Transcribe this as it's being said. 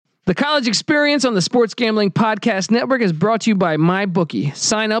The College Experience on the Sports Gambling Podcast Network is brought to you by MyBookie.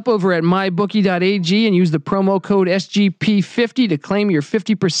 Sign up over at mybookie.ag and use the promo code SGP50 to claim your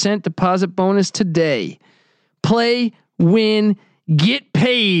 50% deposit bonus today. Play, win, get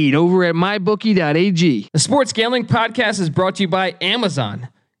paid over at mybookie.ag. The Sports Gambling Podcast is brought to you by Amazon.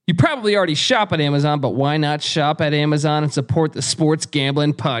 You probably already shop at Amazon, but why not shop at Amazon and support the Sports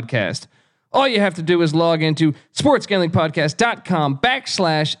Gambling Podcast? All you have to do is log into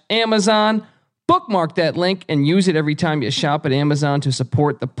sportsgamblingpodcast.com/Amazon, bookmark that link, and use it every time you shop at Amazon to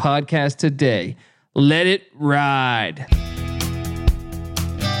support the podcast today. Let it ride.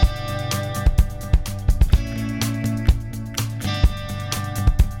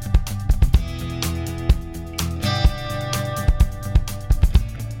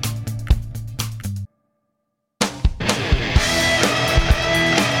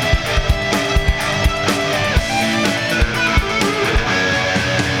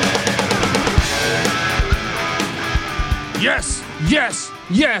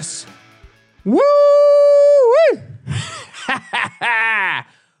 Yes. Woo!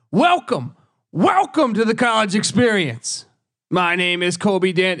 Welcome to the College Experience. My name is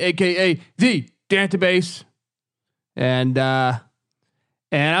Kobe Dant, aka the Dantabase, and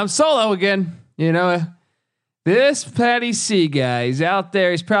I'm solo again. You know, this Patty C guy, he's out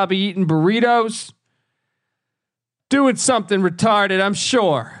there. He's probably eating burritos, doing something retarded. I'm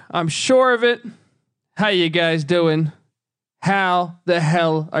sure of it. How you guys doing? How the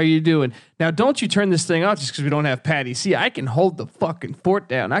hell are you doing? Now, don't you turn this thing off just because we don't have Patty C. I can hold the fucking fort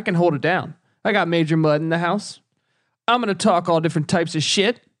down. I can hold it down. I got Major Mud in the house. I'm going to talk all different types of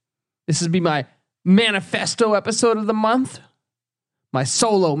shit. This will be my manifesto episode of the month. My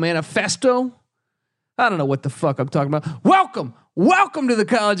solo manifesto. I don't know what the fuck I'm talking about. Welcome to the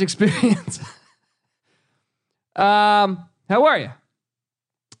College Experience. How are you?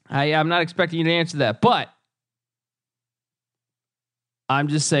 I'm not expecting you to answer that, but I'm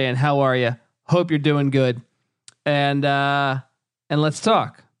just saying, how are you? Hope you're doing good. And let's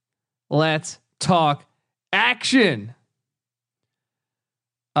talk. Let's talk action.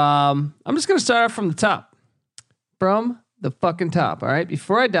 I'm just going to start off from the top. From the fucking top, all right?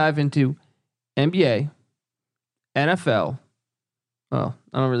 Before I dive into NBA, NFL. Well,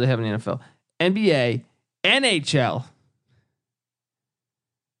 I don't really have any NFL. NBA, NHL.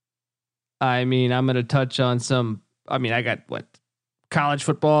 I mean, I'm going to touch on I got college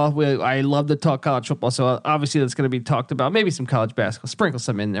football. I love to talk college football, so obviously that's going to be talked about. Maybe some college basketball, sprinkle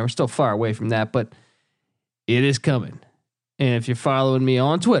some in there. We're still far away from that, but it is coming. And if you're following me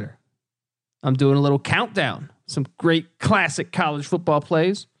on Twitter, I'm doing a little countdown. Some great classic college football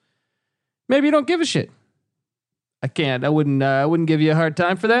plays. Maybe you don't give a shit. I wouldn't give you a hard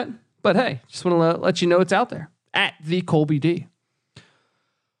time for that. But hey, just want to let you know it's out there at the Colby D.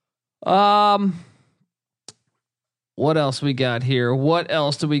 What else we got here? What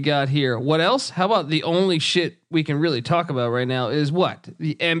else do we got here? What else? How about the only shit we can really talk about right now is what?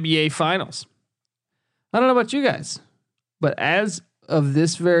 The NBA Finals. I don't know about you guys, but as of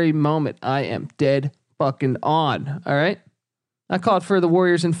this very moment, I am dead fucking on. All right. I called for the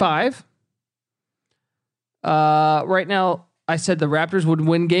Warriors in 5. Right now, I said the Raptors would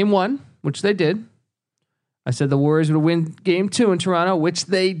win game 1, which they did. I said the Warriors would win game 2 in Toronto, which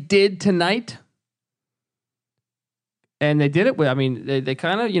they did tonight. And they did it with, they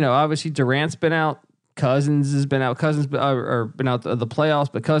kind of, obviously Durant's been out. Cousins has been out. Cousins been out of the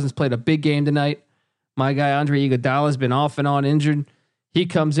playoffs, but Cousins played a big game tonight. My guy, Andre Iguodala, has been off and on injured. He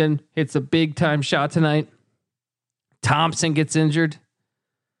comes in, hits a big time shot tonight. Thompson gets injured.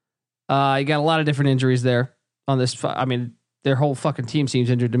 You got a lot of different injuries there on this. Their whole fucking team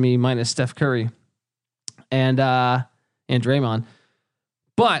seems injured to me, minus Steph Curry and Draymond.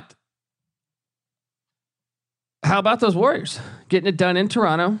 But how about those Warriors getting it done in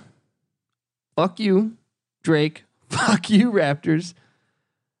Toronto? Fuck you, Drake. Fuck you, Raptors.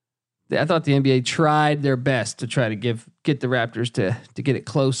 I thought the NBA tried their best to try to get the Raptors to get it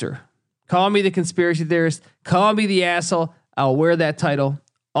closer. Call me the conspiracy theorist. Call me the asshole. I'll wear that title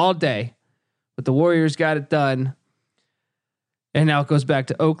all day. But the Warriors got it done. And now it goes back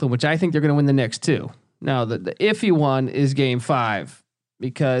to Oakland, which I think they're going to win the next 2. Now, the iffy one is game 5.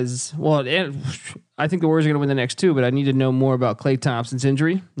 Because, I think the Warriors are going to win the next 2, but I need to know more about Klay Thompson's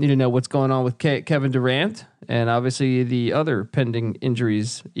injury. Need to know what's going on with Kevin Durant, and obviously the other pending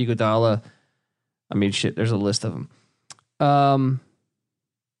injuries. Iguodala. There's a list of them.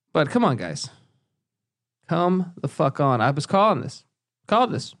 But come on, guys. Come the fuck on. I was calling this.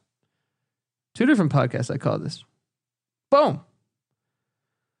 Called this. 2 different podcasts I called this. Boom.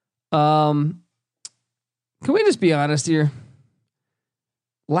 Can we just be honest here?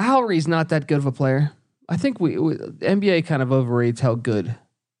 Lowry's not that good of a player. I think the NBA kind of overrates how good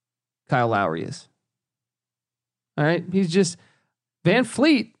Kyle Lowry is. All right. He's just Van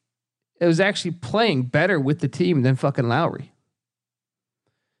Fleet was actually playing better with the team than fucking Lowry.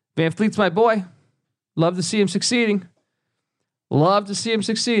 Van Fleet's my boy. Love to see him succeeding.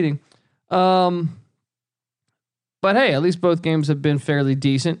 But hey, at least both games have been fairly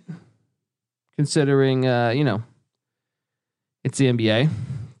decent considering, it's the NBA.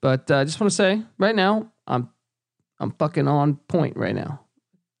 But I just want to say right now, I'm fucking on point right now.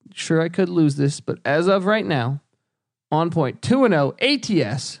 Sure, I could lose this, but as of right now, on point, 2-0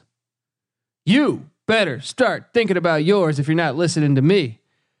 ATS. You better start thinking about yours if you're not listening to me.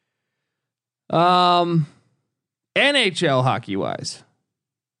 NHL hockey wise.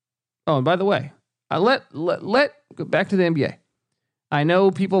 Oh, and by the way, I let go back to the NBA. I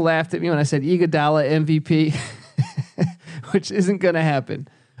know people laughed at me when I said Iguodala MVP, which isn't going to happen.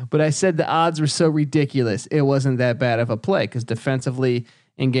 But I said the odds were so ridiculous. It wasn't that bad of a play because defensively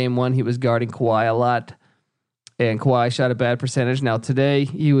in game one, he was guarding Kawhi a lot. And Kawhi shot a bad percentage. Now today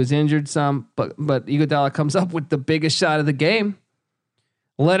he was injured some, but Iguodala comes up with the biggest shot of the game.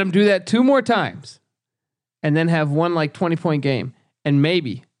 Let him do that 2 more times and then have one 20-point game. And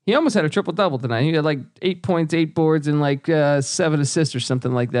maybe he almost had a triple double tonight. He had 8 points, 8 boards, and 7 assists or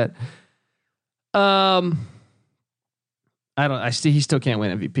something like that. He still can't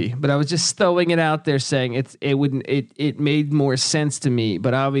win MVP, but I was just throwing it out there saying it made more sense to me,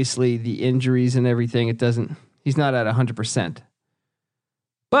 but obviously the injuries and everything, he's not at 100%,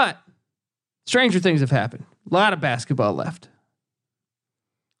 but stranger things have happened. A lot of basketball left,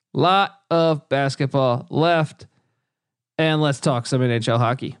 and let's talk some NHL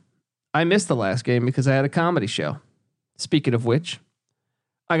hockey. I missed the last game because I had a comedy show. Speaking of which,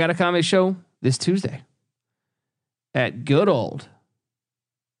 I got a comedy show this Tuesday at good old.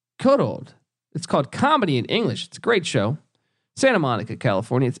 It's called Comedy in English. It's a great show. Santa Monica,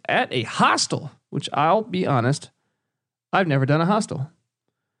 California. It's at a hostel, which I'll be honest, I've never done a hostel.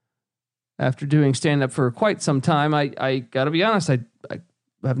 After doing stand-up for quite some time, I got to be honest,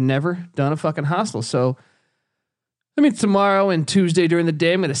 I've never done a fucking hostel. So, tomorrow and Tuesday during the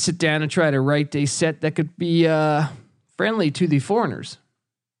day, I'm going to sit down and try to write a set that could be friendly to the foreigners.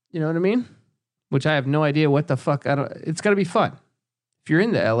 You know what I mean? Which I have no idea what the fuck. It's got to be fun. If you're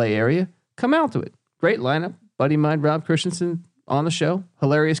in the LA area, come out to it. Great lineup. Buddy of mine, Rob Christensen, on the show.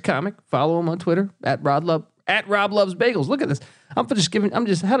 Hilarious comic. Follow him on Twitter at Rob Loves Bagels. Look at this. I'm just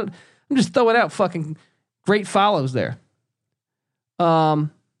throwing out fucking great follows there. But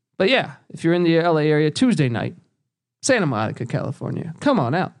yeah, if you're in the LA area, Tuesday night, Santa Monica, California, come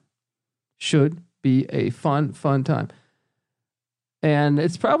on out. Should be a fun time. And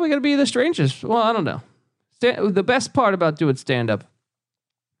it's probably going to be the strangest. Well, I don't know. The best part about doing stand-up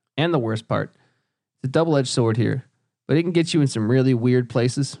and the worst part, it's a double-edged sword here, but it can get you in some really weird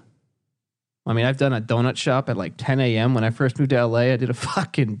places. I've done a donut shop at 10 a.m. When I first moved to LA, I did a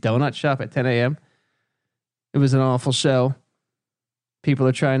fucking donut shop at 10 a.m. It was an awful show. People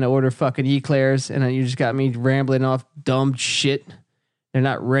are trying to order fucking eclairs, and then you just got me rambling off dumb shit. They're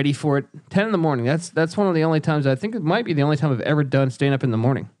not ready for it. 10 in the morning. That's one of the only times, I think it might be the only time I've ever done stand up in the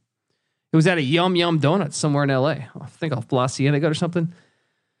morning. It was at a Yum Yum Donuts somewhere in LA. I think off La Cienega or something.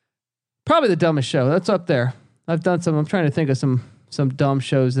 Probably the dumbest show. That's up there. I'm trying to think of some dumb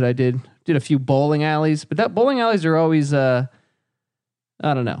shows that I did. Did a few bowling alleys, but that bowling alleys are always, I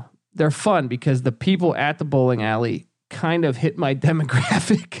don't know. They're fun because the people at the bowling alley kind of hit my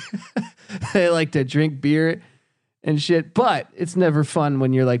demographic. They like to drink beer and shit, but it's never fun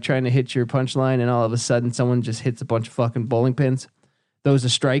when you're trying to hit your punchline and all of a sudden someone just hits a bunch of fucking bowling pins. Those a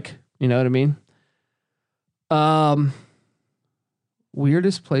strike, you know what I mean?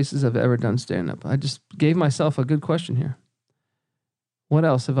 Weirdest places I've ever done stand-up. I just gave myself a good question here. What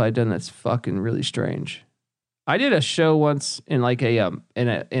else have I done that's fucking really strange? I did a show once in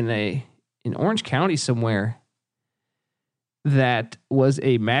in Orange County somewhere that was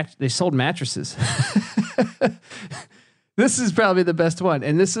a match. They sold mattresses. This is probably the best one.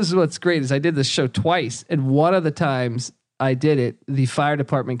 And this is what's great is I did this show twice. And one of the times I did it, the fire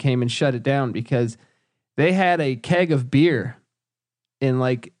department came and shut it down because they had a keg of beer in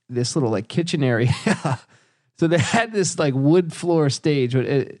this little kitchen area. So they had this wood floor stage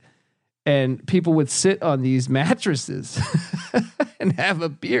and people would sit on these mattresses and have a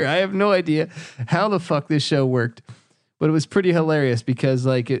beer. I have no idea how the fuck this show worked, but it was pretty hilarious because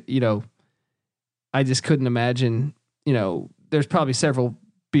I just couldn't imagine, there's probably several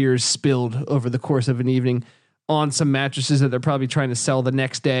beers spilled over the course of an evening on some mattresses that they're probably trying to sell the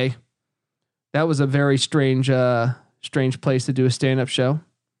next day. That was a very strange place to do a stand-up show.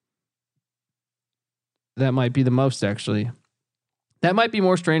 That might be the most, actually. That might be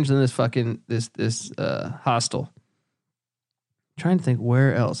more strange than this fucking this hostel. I'm trying to think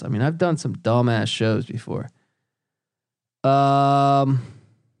where else. I mean, I've done some dumbass shows before. I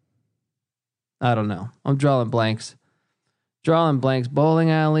don't know. I'm drawing blanks.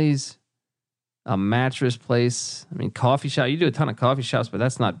 Bowling alleys, a mattress place. I mean, coffee shop. You do a ton of coffee shops, but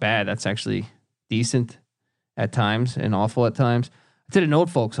that's not bad. That's actually decent at times and awful at times. I did an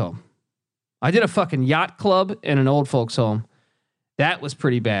old folks home. I did a fucking yacht club in an old folks home. That was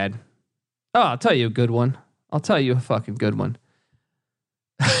pretty bad. Oh, I'll tell you a good one. I'll tell you a fucking good one.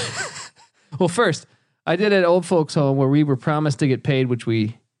 Well, first, I did an old folks home where we were promised to get paid, which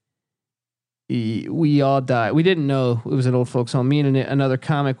we all died. We didn't know it was an old folks home. Me and another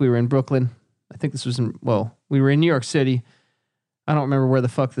comic, we were in Brooklyn. I think this was we were in New York City. I don't remember where the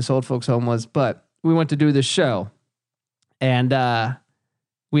fuck this old folks home was, but we went to do this show. And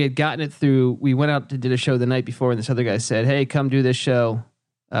we had gotten it through, we went out to do a show the night before, and this other guy said, hey, come do this show.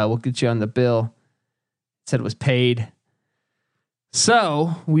 We'll get you on the bill. Said it was paid.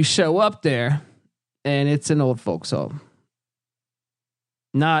 So we show up there, and it's an old folks home.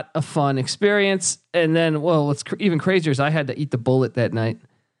 Not a fun experience. And then, what's even crazier is I had to eat the bullet that night.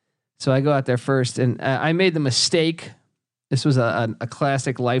 So I go out there first, and I made the mistake. This was a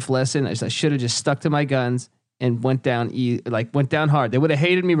classic life lesson. I should have just stuck to my guns and went down hard. They would have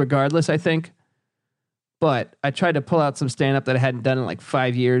hated me regardless, I think. But I tried to pull out some stand-up that I hadn't done in like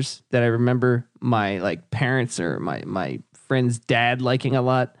 5 years that I remember my like parents or my friend's dad liking a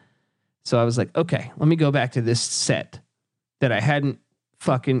lot. So I was like, okay, let me go back to this set that I hadn't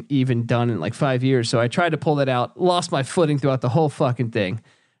fucking even done in like 5 years. So I tried to pull that out, lost my footing throughout the whole fucking thing.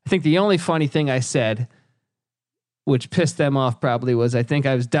 I think the only funny thing I said, which pissed them off probably, was I think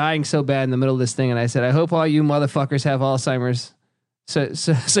I was dying so bad in the middle of this thing, and I said, I hope all you motherfuckers have Alzheimer's,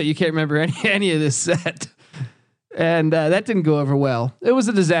 so you can't remember any of this set. And that didn't go over well. It was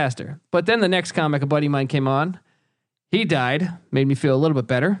a disaster. But then the next comic, a buddy of mine, came on. He died, made me feel a little bit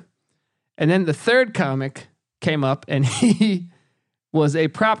better. And then the third comic came up, and he was a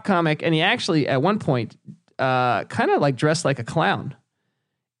prop comic, and he actually at one point kind of like dressed like a clown,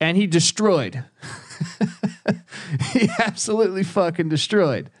 and he destroyed. He absolutely fucking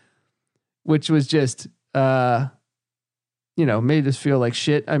destroyed, which was just, made us feel like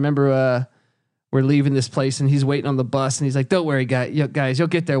shit. I remember we're leaving this place, and he's waiting on the bus, and he's like, don't worry, guys, you'll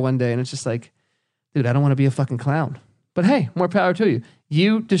get there one day. And it's just like, dude, I don't want to be a fucking clown. But hey, more power to you.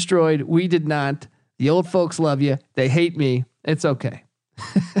 You destroyed. We did not. The old folks love you. They hate me. It's okay.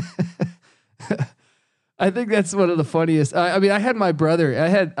 I think that's one of the funniest. I mean, I had my brother. I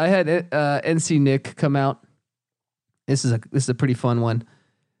had NC Nick come out. This is a pretty fun one.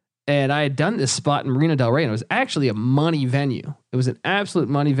 And I had done this spot in Marina Del Rey, and it was actually a money venue. It was an absolute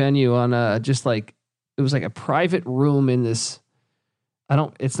money venue on it was like a private room in this.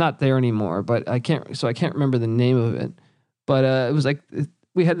 It's not there anymore, but I can't remember the name of it. But it was like,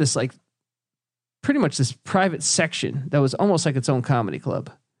 we had this like pretty much this private section that was almost like its own comedy club.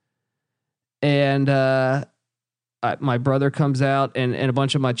 And my brother comes out and a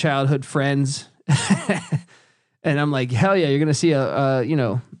bunch of my childhood friends. And I'm like, hell yeah, you're going to see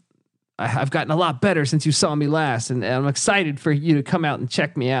I've gotten a lot better since you saw me last. And I'm excited for you to come out and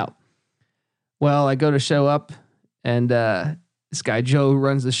check me out. Well, I go to show up, and this guy, Joe, who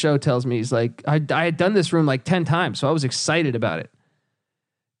runs the show, tells me, he's like, I had done this room like 10 times. So I was excited about it.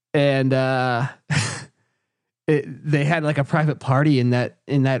 And they had like a private party in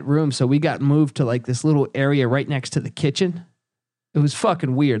that room. So we got moved to like this little area right next to the kitchen. It was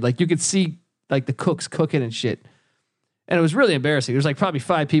fucking weird. Like you could see like the cooks cooking and shit. And it was really embarrassing. There was like probably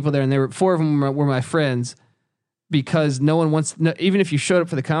 5 people there, and 4 of them were my friends, because no one wants, even if you showed up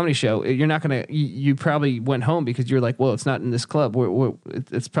for the comedy show, you're not going to, you probably went home because you're like, well, it's not in this club.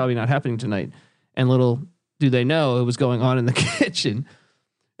 It's probably not happening tonight. And little do they know it was going on in the kitchen.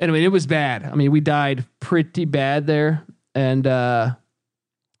 And I mean, it was bad. I mean, we died pretty bad there. And the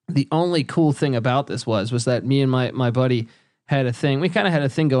only cool thing about this was that me and my buddy had a thing. We kind of had a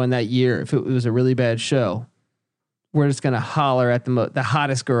thing going that year. If it was a really bad show, we're just going to holler at the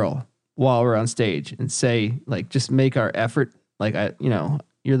hottest girl while we're on stage and say, like, just make our effort. Like,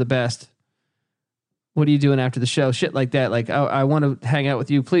 you're the best. What are you doing after the show? Shit like that. Like, I want to hang out with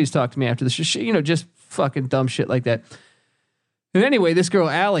you. Please talk to me after the show. Just fucking dumb shit like that. And anyway, this girl,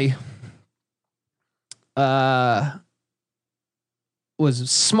 Allie, was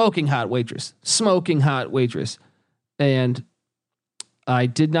smoking hot waitress. And I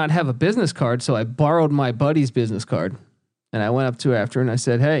did not have a business card, so I borrowed my buddy's business card. And I went up to her after, and I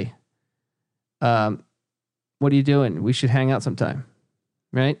said, hey, what are you doing? We should hang out sometime,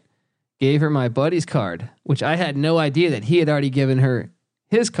 right? gave her my buddy's card, which I had no idea that he had already given her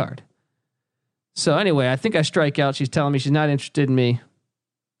his card. So anyway, I think I strike out. She's telling me she's not interested in me.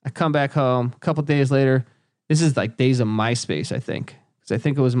 I come back home a couple days later. This is like days of MySpace, I think. Because I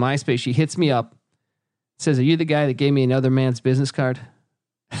think it was MySpace. She hits me up. Says, "Are you the guy that gave me another man's business card?"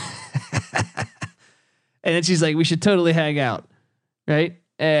 And then she's like, "We should totally hang out." Right?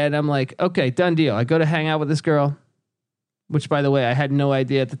 And I'm like, okay, done deal. I go to hang out with this girl, which, by the way, I had no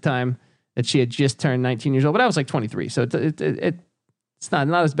idea at the time that she had just turned 19 years old, but I was like 23. So it's not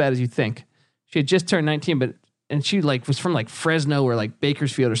as bad as you think. She had just turned 19, and she like was from like Fresno or like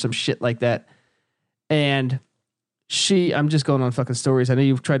Bakersfield or some shit like that. And I'm just going on fucking stories. I know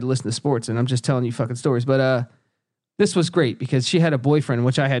you've tried to listen to sports and I'm just telling you fucking stories, but this was great because she had a boyfriend,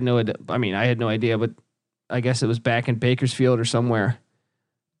 which I had no idea. I mean, I had no idea, but I guess it was back in Bakersfield or somewhere.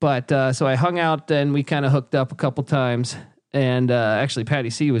 But so I hung out and we kind of hooked up a couple times. And actually, Patty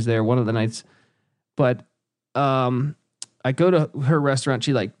C was there one of the nights. But I go to her restaurant.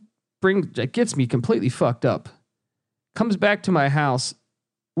 She like gets me completely fucked up. Comes back to my house.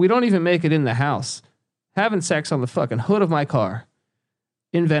 We don't even make it in the house. Having sex on the fucking hood of my car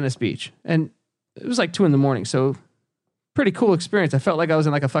in Venice Beach. And it was like 2 a.m. So pretty cool experience. I felt like I was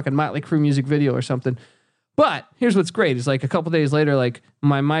in like a fucking Motley Crue music video or something. But here's what's great. It's like a couple days later, like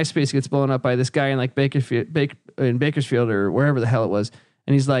my MySpace gets blown up by this guy in like Bakersfield or wherever the hell it was.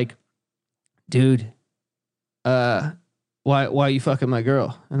 And he's like, "Dude, why are you fucking my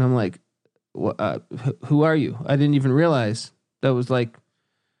girl?" And I'm like, "Who are you? I didn't even realize that was like,"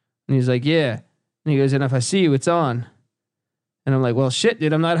 and he's like, "Yeah." And he goes, "And if I see you, it's on." And I'm like, "Well, shit,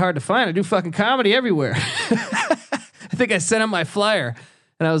 dude, I'm not hard to find. I do fucking comedy everywhere." I think I sent him my flyer.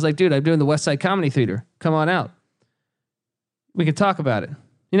 And I was like, "Dude, I'm doing the West Side Comedy Theater. Come on out. We can talk about it."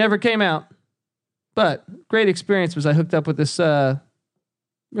 He never came out. But great experience was I hooked up with this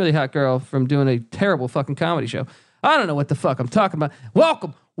really hot girl from doing a terrible fucking comedy show. I don't know what the fuck I'm talking about.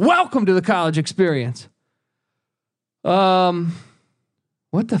 Welcome to the college experience.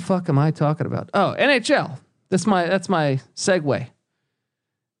 What the fuck am I talking about? Oh, NHL. That's my segue.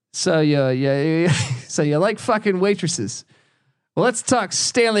 So so you like fucking waitresses. Well, let's talk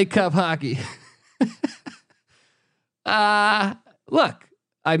Stanley Cup hockey. Look,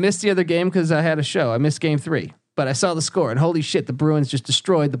 I missed the other game because I had a show. I missed game 3, but I saw the score and holy shit, the Bruins just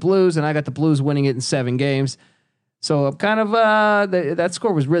destroyed the Blues and I got the Blues winning it in 7 games. So I'm kind of, that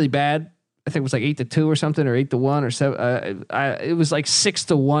score was really bad. I think it was like 8-2 or something, or 8-1 or 7. It was like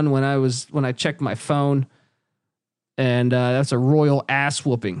 6-1 when I checked my phone, and that's a royal ass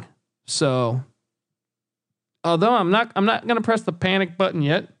whooping. So, although I'm not going to press the panic button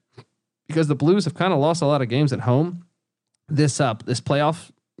yet, because the Blues have kind of lost a lot of games at home this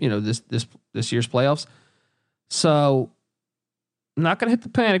playoff, this year's playoffs. So, I'm not going to hit the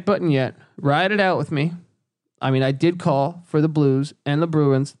panic button yet. Ride it out with me. I mean, I did call for the Blues and the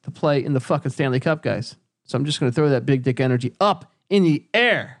Bruins to play in the fucking Stanley Cup, guys. So I'm just going to throw that big dick energy up in the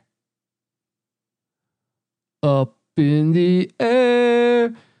air. Up in the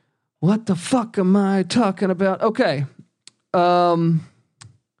air. What the fuck am I talking about? Okay.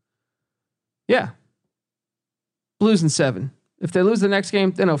 Yeah. Blues in 7. If they lose the next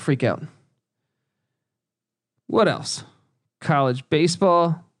game, then I'll freak out. What else? College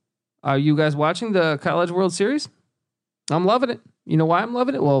baseball. Are you guys watching the College World Series? I'm loving it. You know why I'm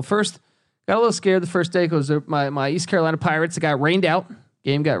loving it? Well, first, got a little scared the first day because my East Carolina Pirates got rained out.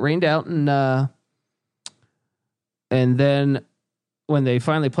 Game got rained out, and then when they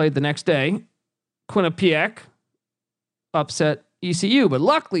finally played the next day, Quinnipiac upset ECU. But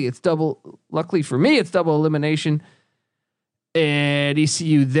luckily for me, it's double elimination. And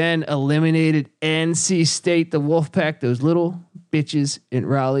ECU then eliminated NC State, the Wolfpack, those little bitches in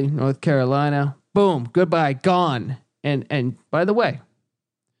Raleigh, North Carolina. Boom, goodbye, gone. And by the way,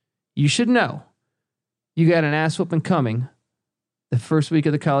 you should know you got an ass whooping coming the first week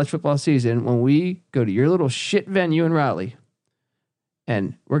of the college football season when we go to your little shit venue in Raleigh.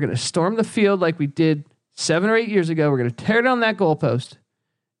 And we're going to storm the field like we did 7 or 8 years ago. We're going to tear down that goalpost.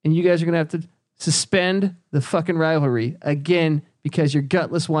 And you guys are going to have to suspend the fucking rivalry again because you're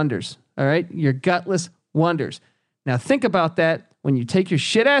gutless wonders. All right? You're gutless wonders. Now think about that when you take your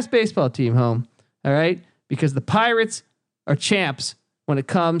shit ass baseball team home. All right? Because the Pirates are champs when it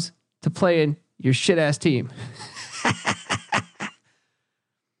comes to playing your shit ass team.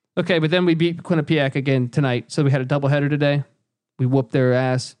 Okay, but then we beat Quinnipiac again tonight. So we had a doubleheader today. We whooped their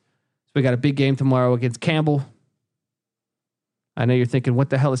ass. So we got a big game tomorrow against Campbell. I know you're thinking, what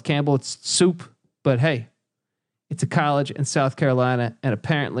the hell is Campbell? It's soup. But hey, it's a college in South Carolina, and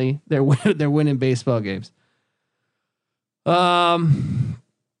apparently they're winning baseball games.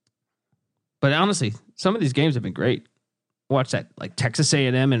 But honestly, some of these games have been great. Watch that, like Texas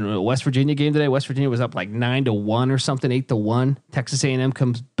A&M and West Virginia game today. West Virginia was up like 9-1 or something, 8-1. Texas A&M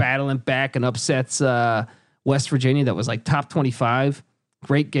comes battling back and upsets West Virginia. That was like top 25.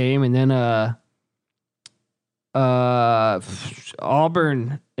 Great game. And then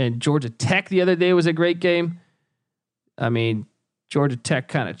Auburn and Georgia Tech the other day was a great game. I mean, Georgia Tech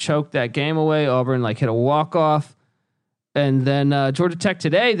kind of choked that game away. Auburn like hit a walk-off. And then Georgia Tech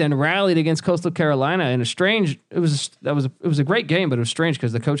today then rallied against Coastal Carolina in it was a great game, but it was strange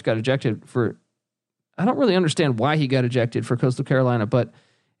because the coach got ejected for, I don't really understand why he got ejected for Coastal Carolina, but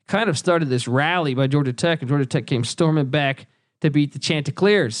kind of started this rally by Georgia Tech, and Georgia Tech came storming back to beat the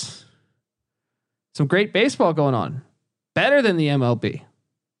Chanticleers. Some great baseball going on. Better than the MLB.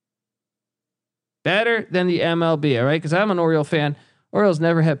 Better than the MLB, all right? Because I'm an Oriole fan. Orioles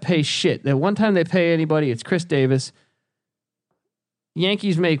never have paid shit. The one time they pay anybody, it's Chris Davis.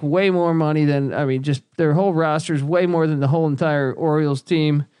 Yankees make way more money than, just their whole roster is way more than the whole entire Orioles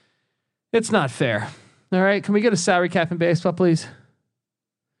team. It's not fair. All right. Can we get a salary cap in baseball, please?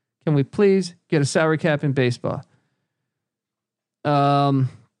 Can we please get a salary cap in baseball? But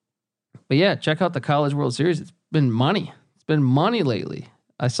yeah, check out the College World Series. It's been money. It's been money lately.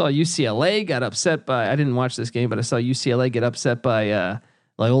 I saw UCLA got upset by, I didn't watch this game, but I saw UCLA get upset by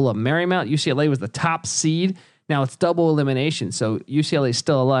Loyola Marymount. UCLA was the top seed. Now it's double elimination, so UCLA is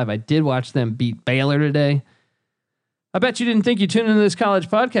still alive. I did watch them beat Baylor today. I bet you didn't think you tuned into this college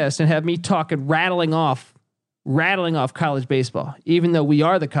podcast and have me talking, rattling off college baseball. Even though we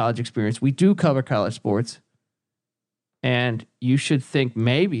are the college experience, we do cover college sports. And you should think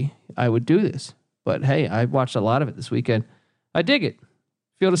maybe I would do this. But hey, I watched a lot of it this weekend. I dig it.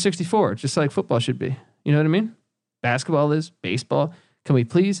 Field of 64, just like football should be. You know what I mean? Basketball is, baseball. Can we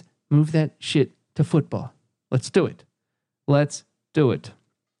please move that shit to football? Let's do it. Let's do it.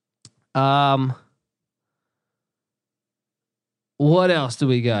 What else do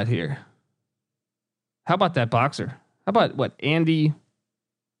we got here? How about that boxer? How about what? Andy,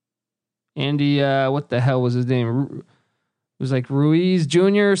 what the hell was his name? It was like Ruiz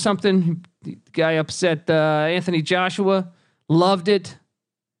Jr. or something. The guy upset Anthony Joshua. Loved it.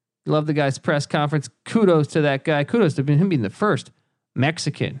 Loved the guy's press conference. Kudos to that guy. Kudos to him being the first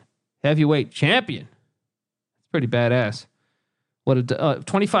Mexican heavyweight champion. Pretty badass. What a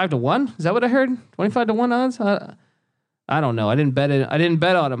 25-1? Is that what I heard? 25-1 odds? I don't know. I didn't bet it. I didn't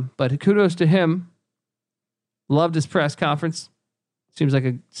bet on him, but kudos to him. Loved his press conference. Seems like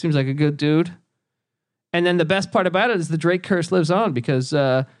a good dude. And then the best part about it is the Drake curse lives on because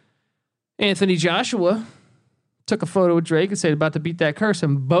Anthony Joshua took a photo with Drake and said about to beat that curse,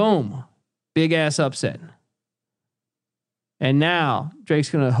 and boom, big ass upset. And now Drake's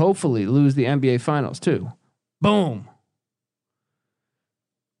gonna hopefully lose the NBA Finals too. Boom.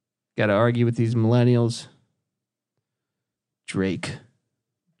 Got to argue with these millennials. Drake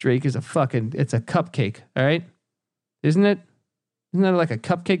is it's a cupcake. All right. Isn't it? Isn't that like a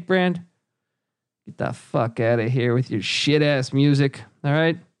cupcake brand? Get the fuck out of here with your shit ass music. All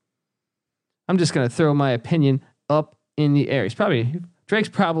right. I'm just going to throw my opinion up in the air. Drake's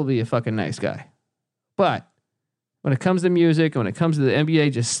probably a fucking nice guy, but when it comes to music, when it comes to the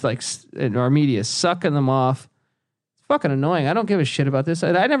NBA, just like our media sucking them off. Fucking annoying. I don't give a shit about this.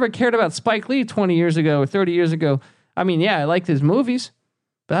 I never cared about Spike Lee 20 years ago or 30 years ago. I mean, yeah, I liked his movies,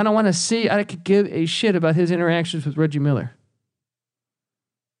 but I don't want to see, I could give a shit about his interactions with Reggie Miller.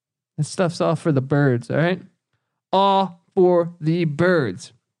 That stuff's all for the birds, all right? All for the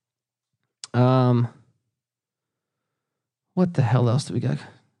birds. What the hell else do we got?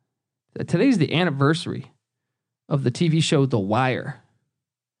 Today's the anniversary of the TV show The Wire.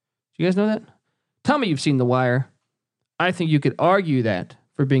 Do you guys know that? Tell me you've seen The Wire. I think you could argue that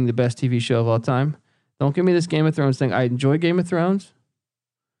for being the best TV show of all time. Don't give me this Game of Thrones thing. I enjoy Game of Thrones.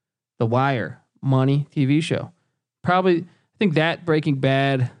 The Wire, money TV show. Probably, I think that, Breaking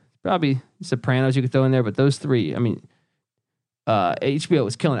Bad, probably Sopranos you could throw in there, but those three, HBO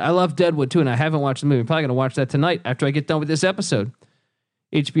was killing it. I love Deadwood too, and I haven't watched the movie. I'm probably going to watch that tonight after I get done with this episode.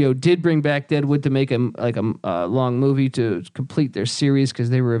 HBO did bring back Deadwood to make a long movie to complete their series because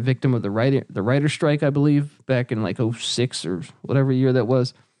they were a victim of the writer strike, I believe, back in like 2006 or whatever year that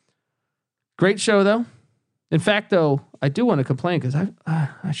was. Great show though. In fact, though, I do want to complain because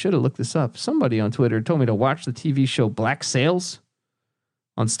I should have looked this up. Somebody on Twitter told me to watch the TV show Black Sails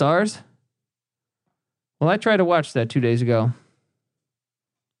on Stars. Well, I tried to watch that 2 days ago.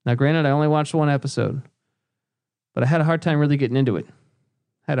 Now, granted, I only watched one episode, but I had a hard time really getting into it.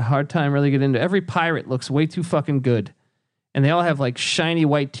 Every pirate looks way too fucking good, and they all have like shiny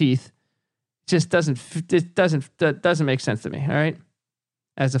white teeth. It doesn't make sense to me. All right,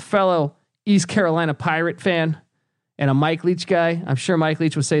 as a fellow East Carolina Pirate fan and a Mike Leach guy. I'm sure Mike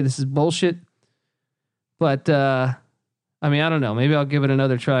Leach would say this is bullshit. But, I don't know. Maybe I'll give it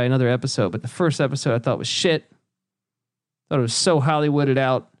another try, another episode. But the first episode I thought was shit. Thought it was so Hollywooded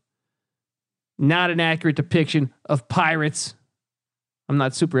out. Not an accurate depiction of pirates. I'm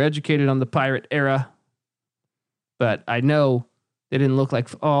not super educated on the pirate era. But I know they didn't look like,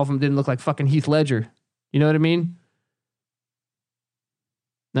 all of them didn't look like fucking Heath Ledger. You know what I mean?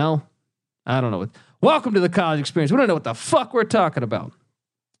 No? I don't know. Welcome to the college experience. We don't know what the fuck we're talking about.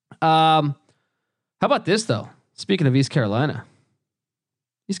 How about this, though? Speaking of East Carolina.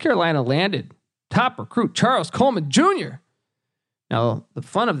 East Carolina landed top recruit Charles Coleman Jr. Now, the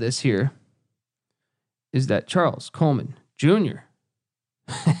fun of this here is that Charles Coleman Jr.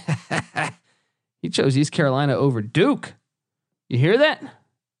 he chose East Carolina over Duke. You hear that?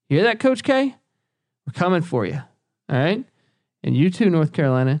 You hear that, Coach K? We're coming for you. All right? And you too, North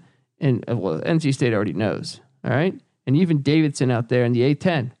Carolina. And NC State already knows. All right? And even Davidson out there in the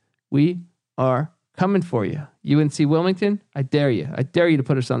A-10. We are coming for you. UNC Wilmington, I dare you. I dare you to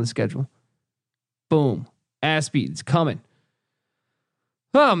put us on the schedule. Boom. Ass beatings coming.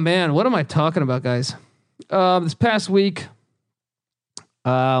 Oh, man. What am I talking about, guys? This past week,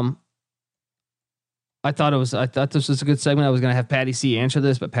 I thought this was a good segment. I was going to have Patty C answer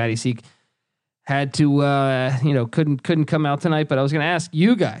this, but Patty C had to, couldn't come out tonight. But I was going to ask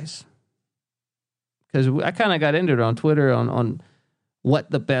you guys, because I kind of got into it on Twitter on what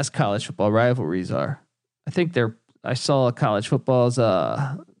the best college football rivalries are. I saw college football's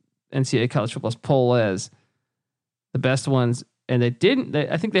NCAA college football's poll as the best ones, and I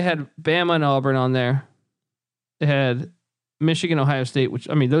think they had Bama and Auburn on there. They had Michigan, Ohio State, which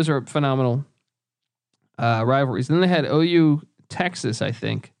those are phenomenal rivalries. And then they had OU, Texas, I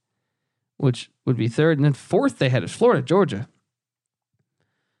think, which would be third, and then fourth they had is Florida, Georgia.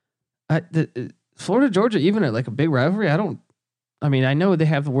 Florida, Georgia, even at like a big rivalry. I know they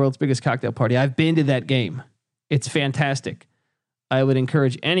have the world's biggest cocktail party. I've been to that game. It's fantastic. I would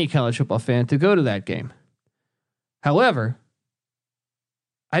encourage any college football fan to go to that game. However,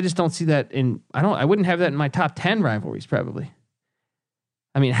 I just don't see that I wouldn't have that in my top 10 rivalries, probably.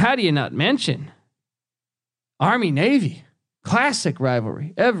 How do you not mention Army Navy? Classic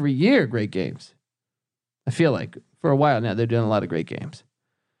rivalry. Every year, great games. I feel like for a while now, they're doing a lot of great games.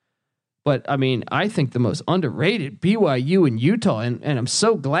 But I think the most underrated BYU and Utah, and I'm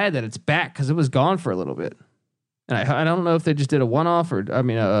so glad that it's back because it was gone for a little bit. And I don't know if they just did a one-off or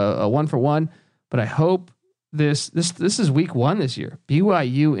a one-for-one, but I hope this is week 1 this year.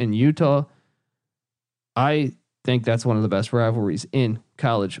 BYU and Utah. I think that's one of the best rivalries in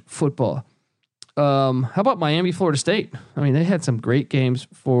college football. How about Miami, Florida State? They had some great games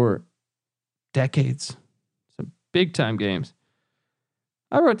for decades. Some big-time games.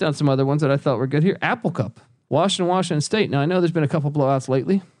 I wrote down some other ones that I thought were good here. Apple Cup, Washington State. Now, I know there's been a couple blowouts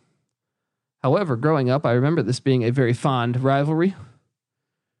lately. However, growing up, I remember this being a very fond rivalry.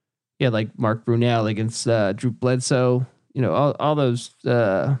 Yeah, like Mark Brunell against Drew Bledsoe. All those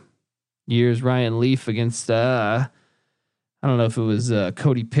years. Ryan Leaf against, I don't know if it was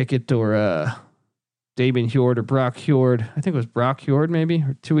Cody Pickett or Damon Hjord or Brock Hjord. I think it was Brock Hjord maybe,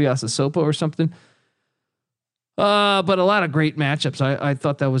 or Tuiasa Sopo or something. But a lot of great matchups. I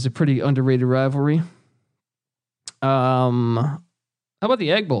thought that was a pretty underrated rivalry. How about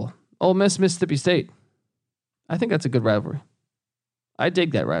the Egg Bowl? Ole Miss, Mississippi State. I think that's a good rivalry. I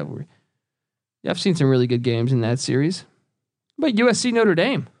dig that rivalry. Yeah, I've seen some really good games in that series. But USC Notre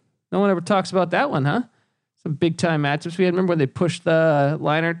Dame. No one ever talks about that one, huh? Some big time matchups we had. Remember when they pushed the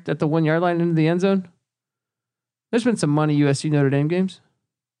liner at the 1 yard line into the end zone? There's been some money USC Notre Dame games.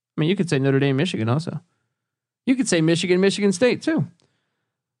 You could say Notre Dame, Michigan also. You could say Michigan State too.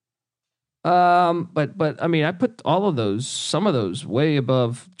 But I put all of those, some of those way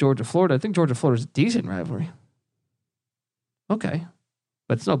above Georgia, Florida. I think Georgia, Florida's a decent rivalry. Okay.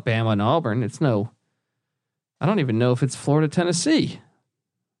 But it's no Bama and Auburn. I don't even know if it's Florida, Tennessee.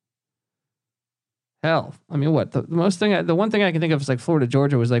 Hell, what? The one thing I can think of is like Florida,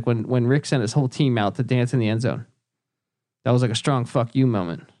 Georgia was like when Rick sent his whole team out to dance in the end zone. That was like a strong fuck you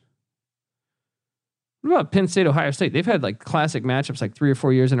moment. What about Penn State, Ohio State? They've had like classic matchups like 3 or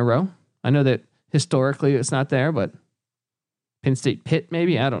 4 years in a row. I know that historically it's not there, but Penn State, Pitt,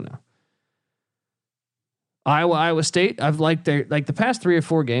 maybe, I don't know. Iowa State. I've liked the past 3 or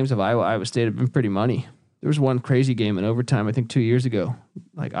 4 games of Iowa State have been pretty money. There was one crazy game in overtime, I think 2 years ago.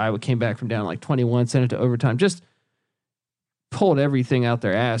 Like Iowa came back from down like 21, sent it to overtime, just pulled everything out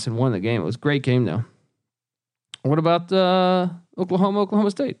their ass and won the game. It was a great game though. What about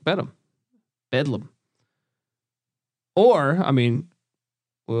Oklahoma State? Bedlam. Or,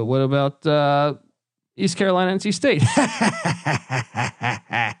 Well, what about East Carolina, NC State?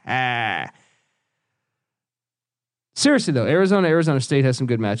 Seriously though, Arizona State has some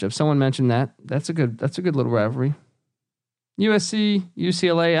good matchups. Someone mentioned that. That's a good little rivalry. USC,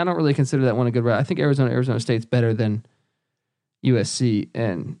 UCLA. I don't really consider that one a good rivalry. I think Arizona State's better than USC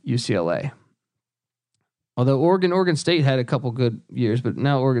and UCLA. Although Oregon State had a couple good years, but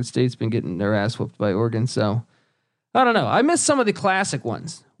now Oregon State's been getting their ass whooped by Oregon. So I don't know. I miss some of the classic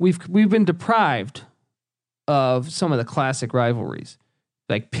ones. We've been deprived of some of the classic rivalries.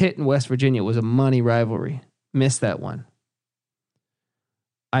 Like Pitt and West Virginia was a money rivalry. Miss that one.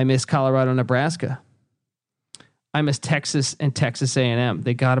 I miss Colorado, Nebraska. I miss Texas and Texas A&M.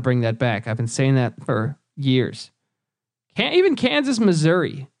 They got to bring that back. I've been saying that for years. Even Kansas,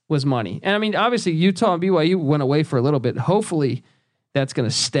 Missouri was money. And I mean, obviously Utah and BYU went away for a little bit. Hopefully that's going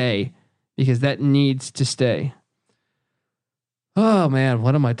to stay because that needs to stay. Oh man,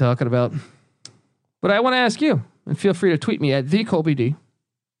 what am I talking about? But I want to ask you, and feel free to tweet me at @TheColbyD.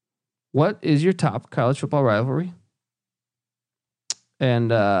 What is your top college football rivalry? And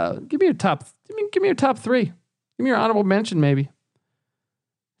give me your top 3. Give me your honorable mention, maybe.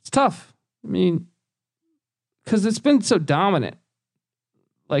 It's tough. I mean, because it's been so dominant.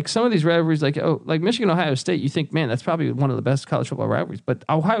 Like some of these rivalries, like Michigan, Ohio State, you think, man, that's probably one of the best college football rivalries. But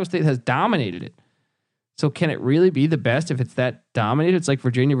Ohio State has dominated it. So can it really be the best if it's that dominated? It's like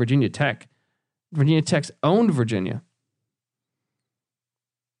Virginia Tech. Virginia Tech's owned Virginia.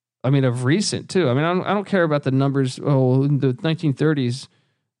 I mean, of recent too. I mean, I don't care about the numbers. Oh, in the 1930s,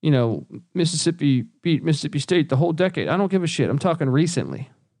 Mississippi beat Mississippi State the whole decade. I don't give a shit. I'm talking recently.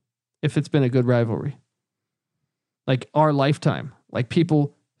 If it's been a good rivalry, like our lifetime, like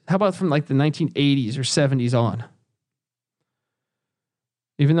people. How about from like the 1980s or 70s on?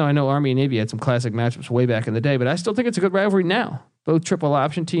 Even though I know Army and Navy had some classic matchups way back in the day, but I still think it's a good rivalry now. Both triple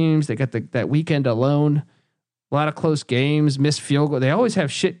option teams. They got that weekend alone. A lot of close games, missed field goal. They always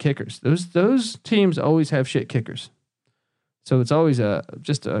have shit kickers. Those teams always have shit kickers. So it's always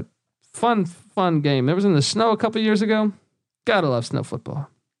just a fun game. It was in the snow a couple years ago. Gotta love snow football.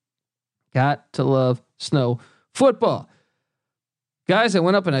 Got to love snow football. Guys, I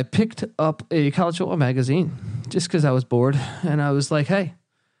went up and I picked up a college football magazine just because I was bored. And I was like, hey,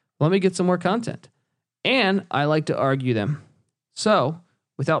 let me get some more content. And I like to argue them. So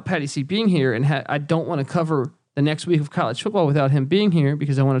without Patty C being here, and I don't want to cover the next week of college football without him being here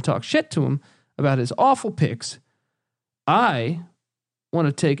because I want to talk shit to him about his awful picks. I want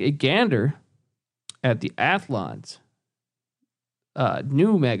to take a gander at the Athlon's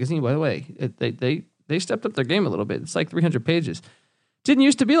new magazine. By the way, they stepped up their game a little bit. It's like 300 pages. Didn't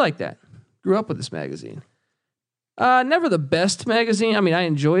used to be like that. Grew up with this magazine. Never the best magazine. I mean, I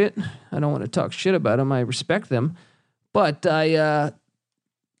enjoy it. I don't want to talk shit about them. I respect them, but they're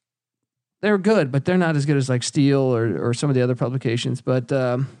good, but they're not as good as like Steel or some of the other publications. But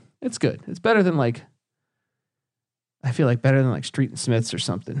it's good. It's better than like, I feel like better than like Street and Smiths or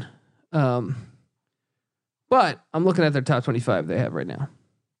something. But I'm looking at their top 25 they have right now.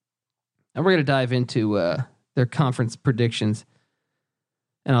 And we're going to dive into their conference predictions.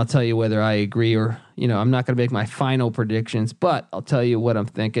 And I'll tell you whether I agree or, I'm not going to make my final predictions, but I'll tell you what I'm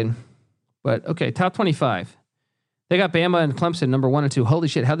thinking. But okay, top 25. They got Bama and Clemson, number 1 and 2. Holy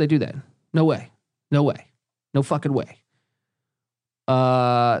shit, how'd they do that? No way. No fucking way.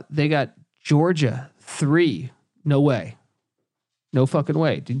 They got Georgia, 3. No way. No fucking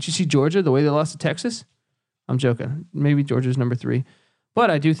way. Didn't you see Georgia, the way they lost to Texas? I'm joking. Maybe Georgia's number 3. But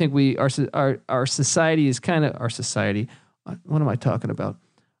I do think our society is kind of, our society, what am I talking about?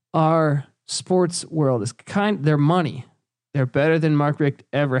 Our sports world is their money. They're better than Mark Richt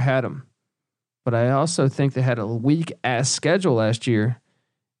ever had them. But I also think they had a weak ass schedule last year,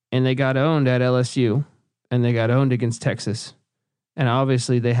 and they got owned at LSU, and they got owned against Texas. And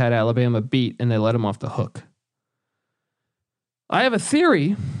obviously they had Alabama beat, and they let them off the hook. I have a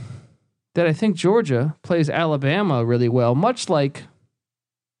theory that I think Georgia plays Alabama really well, much like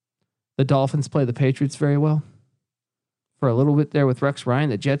the Dolphins play the Patriots very well. For a little bit there with Rex Ryan,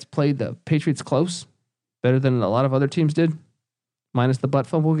 the Jets played the Patriots close, better than a lot of other teams did, minus the butt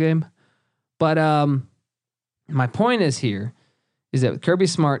fumble game. But my point is that with Kirby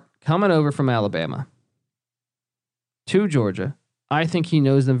Smart coming over from Alabama to Georgia, I think he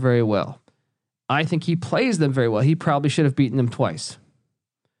knows them very well. I think he plays them very well. He probably should have beaten them twice.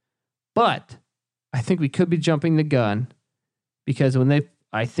 But I think we could be jumping the gun because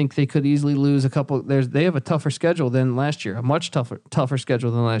I think they could easily lose a couple. They have a tougher schedule than last year, a much tougher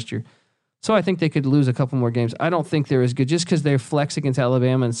schedule than last year. So I think they could lose a couple more games. I don't think they're as good just because they're flex against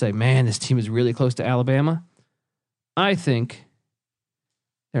Alabama and say, man, this team is really close to Alabama. I think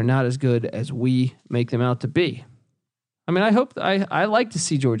They're not as good as we make them out to be. I mean, I like to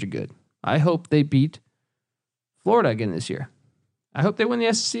see Georgia good. I hope they beat Florida again this year. I hope they win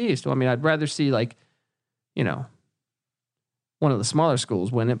the SEC East. Well, I mean, I'd rather see one of the smaller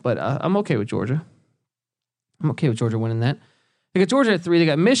schools win it, but I'm okay with Georgia. I'm okay with Georgia winning that. They got Georgia at 3. They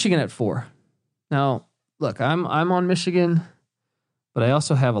got Michigan at 4. Now, look, I'm on Michigan, but I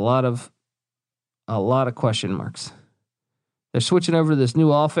also have a lot of question marks. They're switching over to this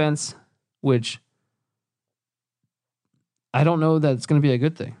new offense, which I don't know that it's going to be a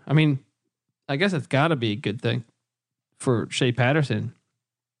good thing. I mean, I guess it's got to be a good thing for Shea Patterson.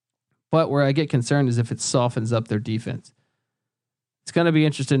 But where I get concerned is if it softens up their defense. It's going to be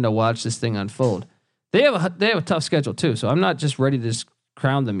interesting to watch this thing unfold. They have a tough schedule too, so I'm not just ready to just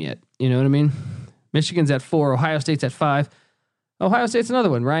crown them yet. You know what I mean? Michigan's at 4, Ohio State's at 5. Ohio State's another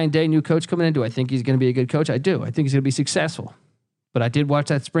one. Ryan Day, new coach coming in. Do I think he's going to be a good coach? I do. I think he's going to be successful. But I did watch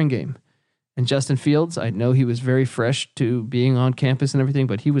that spring game. And Justin Fields, I know he was very fresh to being on campus and everything,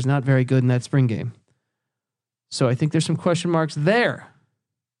 but he was not very good in that spring game. So I think there's some question marks there.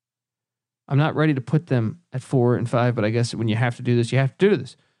 I'm not ready to put them at 4 and 5, but I guess when you have to do this, you have to do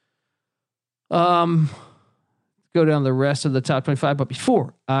this. Go down the rest of the top 25. But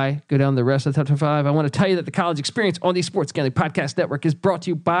before I go down the rest of the top 25, I want to tell you that the college experience on the Sports Gambling Podcast Network is brought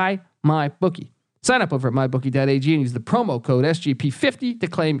to you by MyBookie. Sign up over at mybookie.ag and use the promo code SGP50 to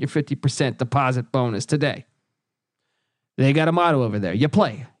claim your 50% deposit bonus today. They got a motto over there. You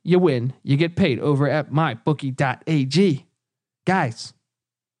play, you win, you get paid over at mybookie.ag. Guys,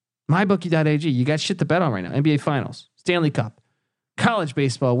 mybookie.ag, you got shit to bet on right now. NBA Finals, Stanley Cup, College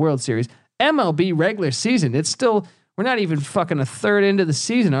Baseball World Series, MLB regular season. It's still, we're not even fucking a third into the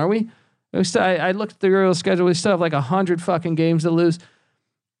season, are we? I looked at the real schedule. We still have like 100 fucking games to lose.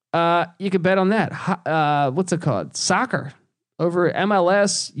 You could bet on that. What's it called? Soccer over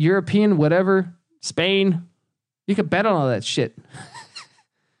MLS, European, whatever, Spain. You could bet on all that shit. You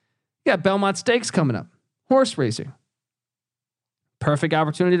got Belmont Stakes coming up. Horse racing. Perfect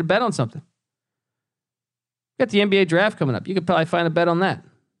opportunity to bet on something. You got the NBA draft coming up. You could probably find a bet on that.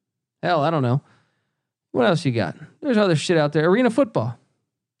 Hell, I don't know. What else you got? There's other shit out there. Arena football.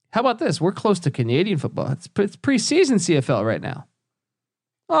 How about this? We're close to Canadian football. It's preseason CFL right now.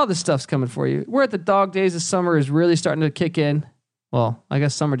 All this stuff's coming for you. We're at the dog days. The summer is really starting to kick in. Well, I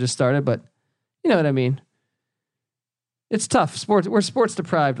guess summer just started, but you know what I mean. It's tough. We're sports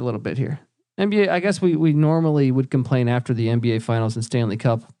deprived a little bit here. NBA, I guess we normally would complain after the NBA Finals and Stanley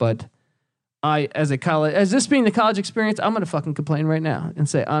Cup, but as this being the college experience, I'm going to fucking complain right now and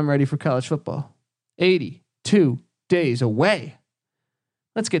say I'm ready for college football. 82 days away.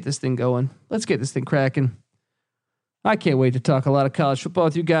 Let's get this thing going. Let's get this thing cracking. I can't wait to talk a lot of college football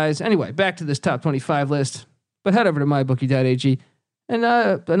with you guys. Anyway, back to this top 25 list. But head over to mybookie.ag. And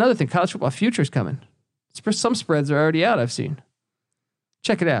another thing, college football futures coming. Some spreads are already out, I've seen.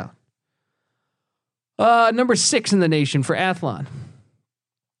 Check it out. Number 6 in the nation for Athlon.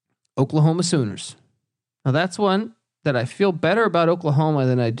 Oklahoma Sooners. Now that's one that I feel better about Oklahoma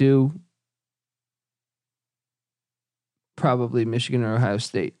than I do probably Michigan or Ohio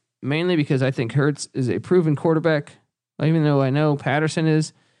State. Mainly because I think Hurts is a proven quarterback. Even though I know Patterson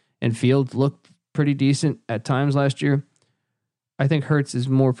is, and Fields looked pretty decent at times last year, I think Hurts is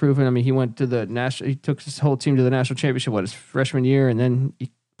more proven. I mean, he took his whole team to the national championship, his freshman year, and then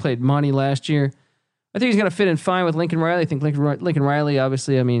he played money last year. I think he's going to fit in fine with Lincoln Riley. I think Lincoln Riley,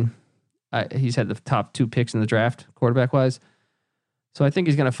 obviously, I mean, he's had the top 2 picks in the draft, quarterback-wise. So I think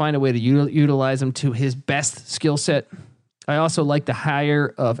he's going to find a way to utilize him to his best skill set. I also like the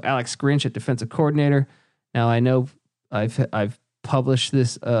hire of Alex Grinch at defensive coordinator. Now, I know I've published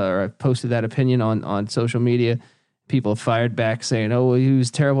this or I've posted that opinion on social media. People fired back saying, "Oh, he was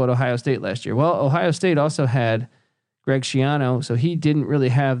terrible at Ohio State last year." Well, Ohio State also had Greg Schiano, so he didn't really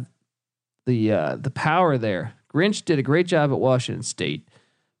have the power there. Grinch did a great job at Washington State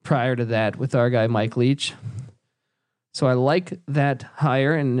prior to that with our guy Mike Leach. So I like that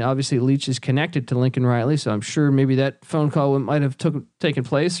hire, and obviously Leach is connected to Lincoln Riley, so I'm sure maybe that phone call might have taken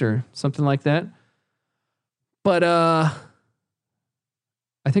place or something like that. But I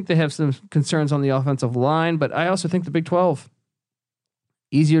think they have some concerns on the offensive line, but I also think the Big 12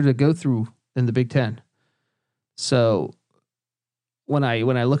 easier to go through than the Big 10. So when I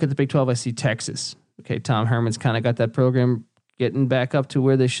look at the Big 12, I see Texas. Okay, Tom Herman's kind of got that program getting back up to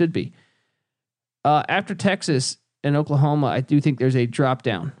where they should be. After Texas and Oklahoma, I do think there's a drop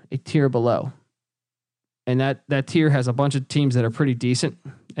down, a tier below. And that tier has a bunch of teams that are pretty decent.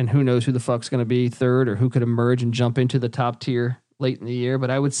 And who knows who the fuck's going to be third or who could emerge and jump into the top tier late in the year.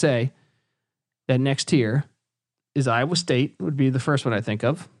 But I would say that next tier is Iowa State, would be the first one I think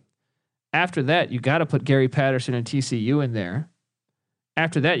of. After that, you got to put Gary Patterson and TCU in there.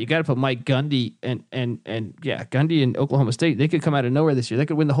 After that, you got to put Mike Gundy and Gundy and Oklahoma State. They could come out of nowhere this year. They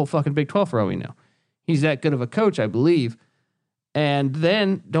could win the whole fucking Big 12 for all we know. He's that good of a coach, I believe. And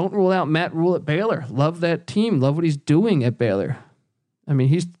then don't rule out Matt Rule at Baylor. Love that team. Love what he's doing at Baylor. I mean,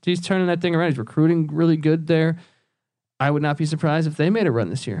 he's turning that thing around. He's recruiting really good there. I would not be surprised if they made a run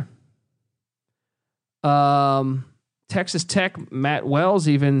this year. Texas Tech, Matt Wells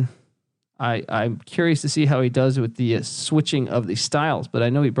even. I'm curious to see how he does with the switching of the styles, but I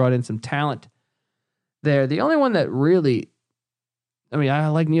know he brought in some talent there. The only one that really, I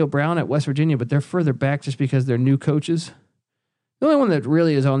like Neil Brown at West Virginia, but they're further back just because they're new coaches. The only one that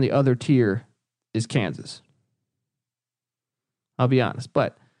really is on the other tier is Kansas. I'll be honest.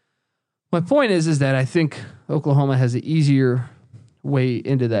 But my point is that I think Oklahoma has an easier way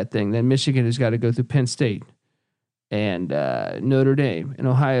into that thing than Michigan, who's got to go through Penn State and Notre Dame and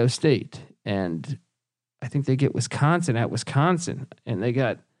Ohio State. And I think they get Wisconsin at Wisconsin. And they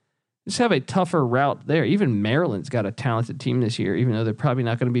just have a tougher route there. Even Maryland's got a talented team this year, even though they're probably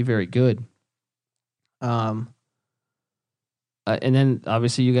not going to be very good. And then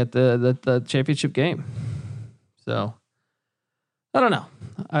obviously you got the championship game. So I don't know.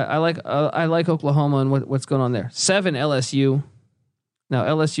 I like Oklahoma and what's going on there. 7 LSU. Now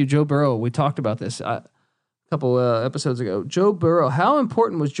LSU, Joe Burrow. We talked about this a couple episodes ago. Joe Burrow. How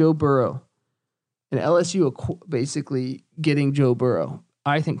important was Joe Burrow and LSU basically getting Joe Burrow?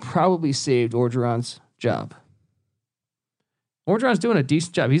 I think probably saved Orgeron's job. Orgeron's doing a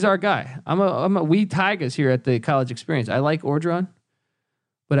decent job. He's our guy. We Tigers here at the College Experience. I like Orgeron,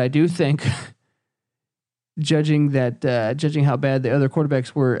 but I do think judging how bad the other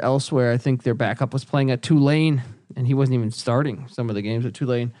quarterbacks were elsewhere, I think their backup was playing at Tulane, and he wasn't even starting some of the games at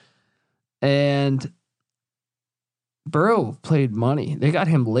Tulane. And Burrow played money. They got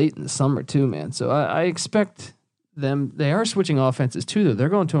him late in the summer too, man. So I expect them. They are switching offenses too, though. They're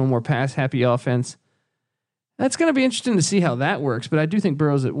going to a more pass-happy offense. That's going to be interesting to see how that works. But I do think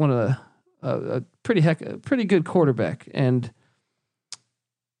Burrow's at one of a pretty good quarterback, and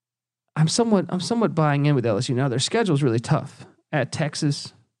I'm somewhat buying in with LSU. Now their schedule is really tough at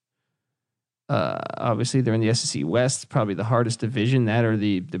Texas. Obviously, they're in the SEC West, probably the hardest division. That or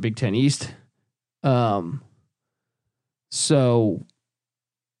the Big Ten East. So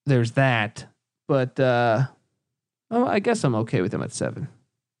there's that. But I guess I'm okay with them at 7.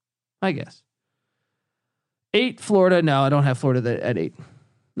 I guess. 8, Florida. No, I don't have Florida at 8.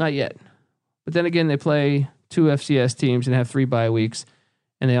 Not yet. But then again, they play 2 FCS teams and have 3 bye weeks.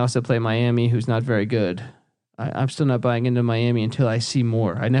 And they also play Miami, who's not very good. I'm still not buying into Miami until I see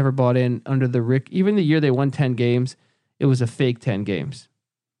more. I never bought in under the Rick. Even the year they won 10 games, it was a fake 10 games.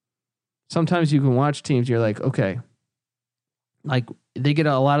 Sometimes you can watch teams, you're like, okay. Like, they get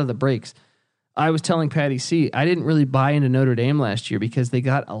a lot of the breaks. I was telling Patty C, I didn't really buy into Notre Dame last year because they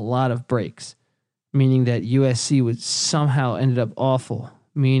got a lot of breaks. Meaning that USC would somehow ended up awful.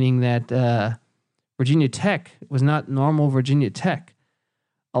 Meaning that Virginia Tech was not normal Virginia Tech.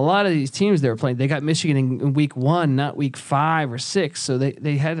 A lot of these teams they were playing, they got Michigan in week 1, not week 5 or 6. So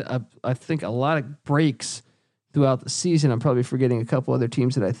they had, I think, a lot of breaks throughout the season. I'm probably forgetting a couple other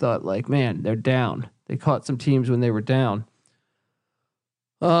teams that I thought, like, man, they're down. They caught some teams when they were down.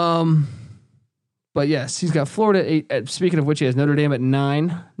 But yes, he's got Florida at 8. Speaking of which, he has Notre Dame at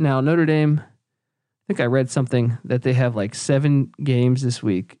 9. Now, Notre Dame, I think I read something that they have like 7 games this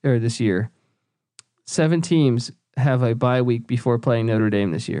year. 7 teams have a bye week before playing Notre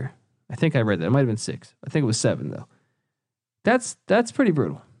Dame this year. I think I read that. It might have been 6. I think it was 7 though. That's pretty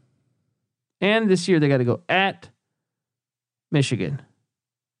brutal. And this year they got to go at Michigan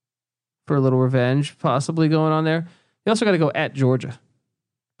for a little revenge, possibly going on there. They also got to go at Georgia.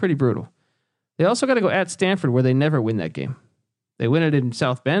 Pretty brutal. They also got to go at Stanford, where they never win that game. They win it in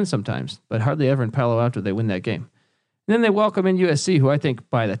South Bend sometimes, but hardly ever in Palo Alto they win that game. And then they welcome in USC, who I think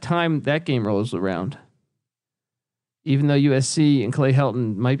by the time that game rolls around, even though USC and Clay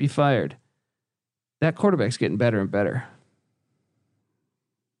Helton might be fired, that quarterback's getting better and better.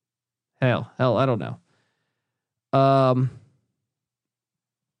 Hell, I don't know.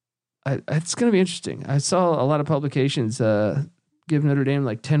 It's going to be interesting. I saw a lot of publications give Notre Dame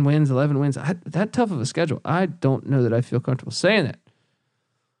like 10 wins, 11 wins. That tough of a schedule. I don't know that I feel comfortable saying that.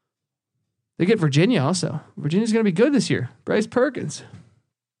 They get Virginia also. Virginia's going to be good this year. Bryce Perkins.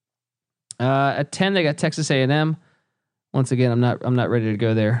 At 10, they got Texas A&M. Once again, I'm not ready to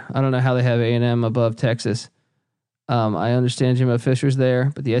go there. I don't know how they have A&M above Texas. I understand Jimbo Fisher's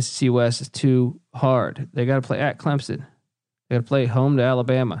there, but the SEC West is too hard. They got to play at Clemson. They got to play home to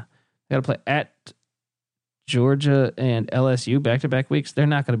Alabama. They got to play at Georgia and LSU back-to-back weeks, they're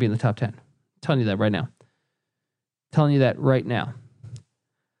not going to be in the top 10. I'm telling you that right now.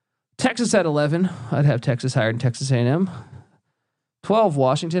 Texas at 11. I'd have Texas higher than Texas A&M. 12,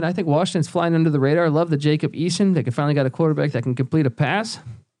 Washington. I think Washington's flying under the radar. I love the Jacob Eason. They finally got a quarterback that can complete a pass.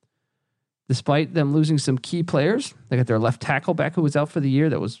 Despite them losing some key players. They got their left tackle back who was out for the year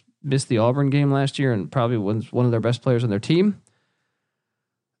that missed the Auburn game last year and probably was one of their best players on their team.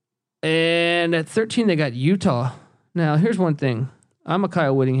 And at 13, they got Utah. Now, here's one thing. I'm a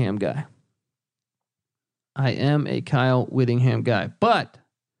Kyle Whittingham guy. But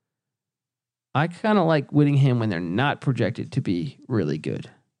I kind of like Whittingham when they're not projected to be really good.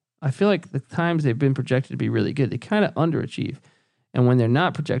 I feel like the times they've been projected to be really good, they kind of underachieve. And when they're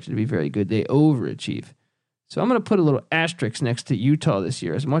not projected to be very good, they overachieve. So I'm going to put a little asterisk next to Utah this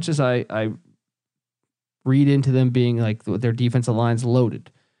year. As much as I read into them being like their defensive line's loaded.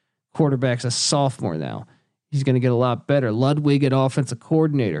 Quarterback's a sophomore now. He's going to get a lot better. Ludwig at offensive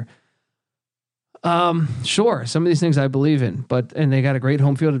coordinator. Sure, some of these things I believe in, and they got a great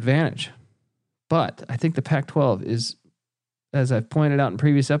home field advantage. But I think the Pac-12 is, as I've pointed out in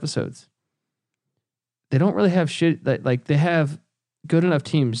previous episodes, they don't really have shit that like they have good enough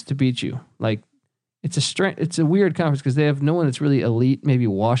teams to beat you. Like it's a weird conference because they have no one that's really elite. Maybe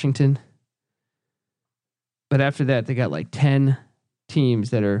Washington, but after that they got like 10 teams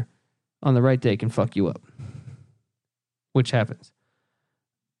that are on the right day can fuck you up, which happens.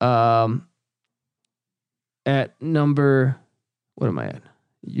 At number, what am I at?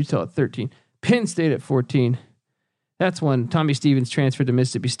 Utah at 13. Penn State at 14. That's when Tommy Stevens transferred to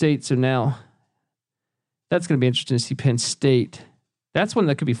Mississippi State. So now that's going to be interesting to see Penn State. That's one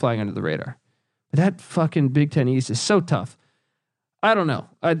that could be flying under the radar. But that fucking Big Ten East is so tough. I don't know.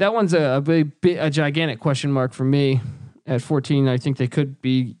 That one's a gigantic question mark for me. At 14, I think they could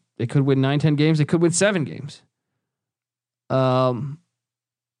win 9-10 games. They could win 7 games.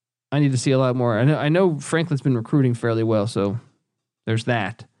 I need to see a lot more. I know Franklin's been recruiting fairly well, so there's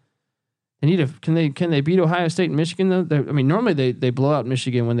that. Can they beat Ohio State and Michigan though? Normally they blow out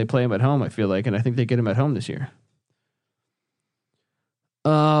Michigan when they play them at home, I feel like, and I think they get them at home this year.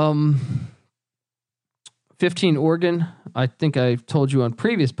 15, Oregon. I think I've told you on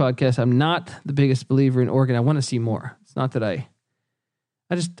previous podcasts, I'm not the biggest believer in Oregon. I want to see more. It's not that I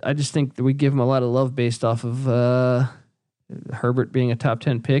just think that we give them a lot of love based off of Herbert being a top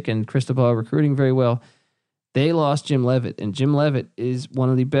 10 pick and Cristobal recruiting very well. They lost Jim Leavitt, and Jim Leavitt is one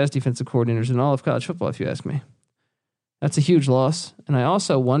of the best defensive coordinators in all of college football, if you ask me. That's a huge loss. And I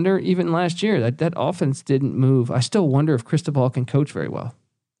also wonder, even last year, that offense didn't move. I still wonder if Cristobal can coach very well.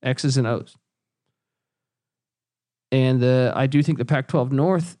 X's and O's. And I do think the Pac-12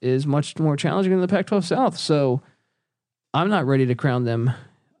 North is much more challenging than the Pac-12 South. So I'm not ready to crown them.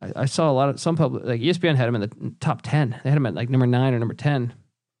 I saw some public, like ESPN had them in the top 10. They had them at like number 9 or number 10.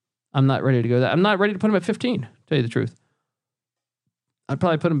 I'm not ready to go that. I'm not ready to put them at 15, to tell you the truth. I'd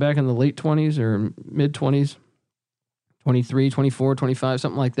probably put them back in the late 20s or mid 20s, 23, 24, 25,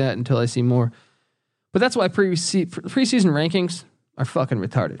 something like that until I see more. But that's why preseason rankings are fucking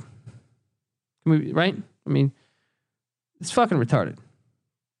retarded. Right? I mean, it's fucking retarded.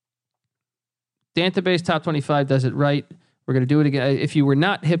 Database Top 25 does it right. We're going to do it again. If you were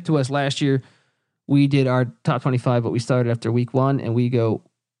not hip to us last year, we did our Top 25, but we started after week 1, and we go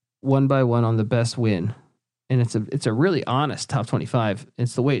one by one on the best win. And it's a really honest top 25.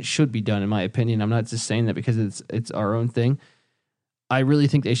 It's the way it should be done, in my opinion. I'm not just saying that because it's our own thing. I really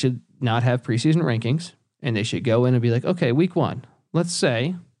think they should not have preseason rankings, and they should go in and be like, okay, week 1, let's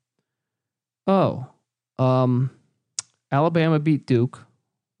say, Alabama beat Duke.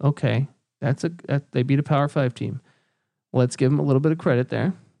 Okay, they beat a Power 5 team. Let's give them a little bit of credit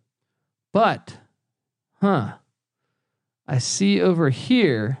there. But, I see over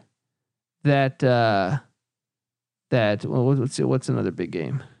here that what's another big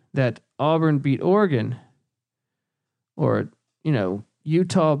game? That Auburn beat Oregon, or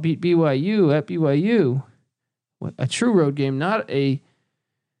Utah beat BYU at BYU. A true road game, not a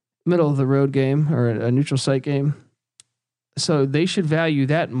middle of the road game or a neutral site game. So they should value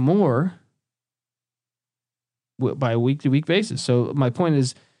that more by a week-to-week basis. So my point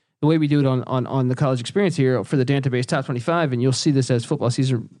is, the way we do it on the college experience here for the database top 25, and you'll see this as football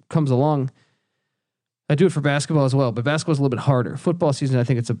season comes along. I do it for basketball as well, but basketball is a little bit harder. Football season, I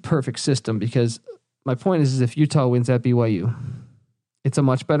think it's a perfect system because my point is if Utah wins at BYU, it's a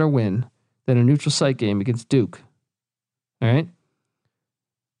much better win than a neutral site game against Duke. All right?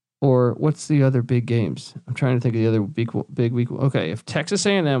 Or what's the other big games? I'm trying to think of the other big week. Okay, if Texas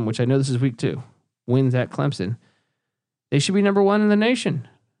A&M, which I know this is week 2, wins at Clemson, they should be number 1 in the nation.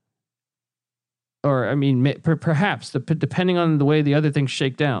 or I mean, perhaps depending on the way the other things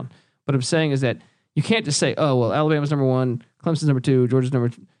shake down. What I'm saying is that you can't just say, oh, well, Alabama's number 1, Clemson's number 2, Georgia's number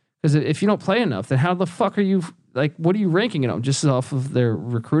 2. Because if you don't play enough, then how the fuck are you, like, what are you ranking them? Just off of their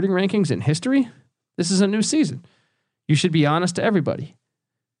recruiting rankings in history? This is a new season. You should be honest to everybody.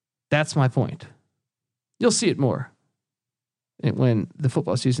 That's my point. You'll see it more when the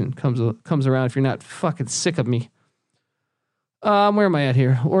football season comes around if you're not fucking sick of me. Where am I at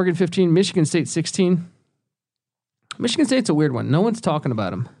here? Oregon 15, Michigan State 16. Michigan State's a weird one. No one's talking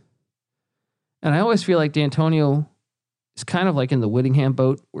about him. And I always feel like D'Antonio is kind of like in the Whittingham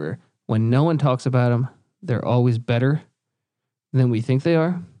boat where when no one talks about him, they're always better than we think they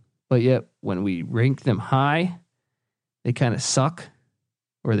are. But yet when we rank them high, they kind of suck,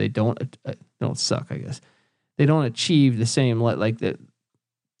 or they don't suck, I guess. They don't achieve the same, like they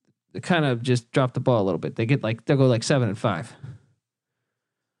kind of just drop the ball a little bit. They'll go like 7-5.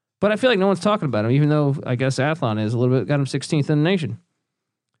 But I feel like no one's talking about him, even though I guess Athlon is a little bit, got him 16th in the nation.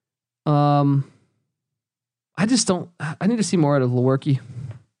 I need to see more out of Lewerke.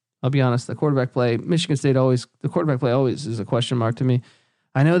 I'll be honest. The quarterback play, Michigan State always is a question mark to me.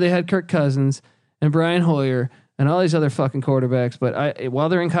 I know they had Kirk Cousins and Brian Hoyer and all these other fucking quarterbacks, but while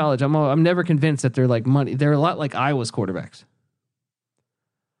they're in college, I'm never convinced that they're like money. They're a lot like Iowa's quarterbacks.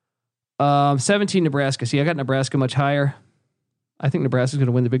 17 Nebraska. See, I got Nebraska much higher. I think Nebraska's going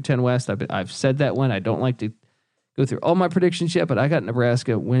to win the Big Ten West. I've said that one. I don't like to go through all my predictions yet, but I got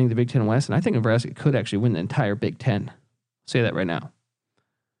Nebraska winning the Big Ten West, and I think Nebraska could actually win the entire Big Ten. I'll say that right now.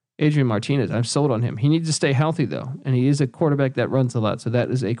 Adrian Martinez, I'm sold on him. He needs to stay healthy, though, and he is a quarterback that runs a lot, so that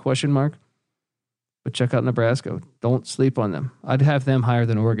is a question mark. But check out Nebraska. Don't sleep on them. I'd have them higher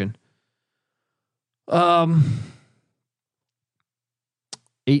than Oregon.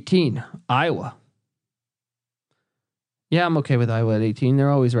 18, Iowa. Yeah, I'm okay with Iowa at 18.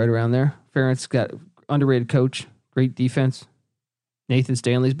 They're always right around there. Ferentz got underrated coach, great defense. Nathan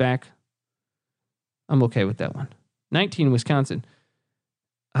Stanley's back. I'm okay with that one. 19, Wisconsin.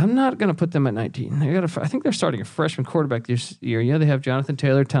 I'm not going to put them at 19. I think they're starting a freshman quarterback this year. Yeah, they have Jonathan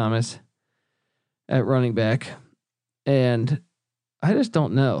Taylor Thomas at running back. And I just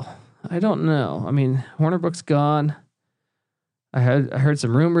don't know. I don't know. I mean, Hornibrook's gone. I heard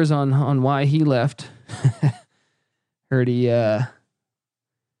some rumors on why he left. Heard he had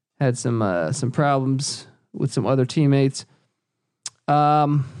some problems with some other teammates.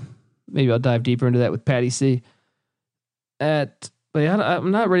 Maybe I'll dive deeper into that with Patty C. But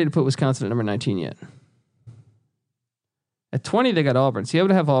I'm not ready to put Wisconsin at number 19 yet. At 20, they got Auburn. See, I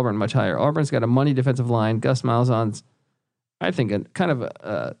would have Auburn much higher. Auburn's got a money defensive line. Gus Malzahn's, I think,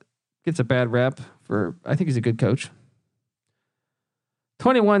 gets a bad rap for. I think he's a good coach.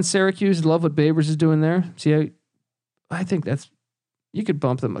 21, Syracuse. Love what Babers is doing there. See, I think you could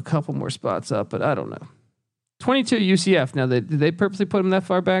bump them a couple more spots up, but I don't know. 22, UCF. Now, did they purposely put them that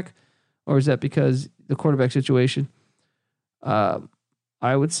far back, or is that because the quarterback situation?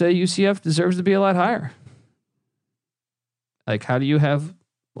 I would say UCF deserves to be a lot higher. Like, how do you have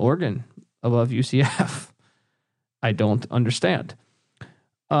Oregon above UCF? I don't understand.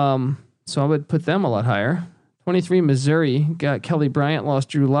 So I would put them a lot higher. 23, Missouri. Got Kelly Bryant, lost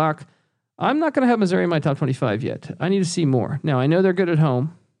Drew Lock. I'm not going to have Missouri in my top 25 yet. I need to see more. Now, I know they're good at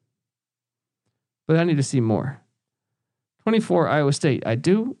home, but I need to see more. 24, Iowa State. I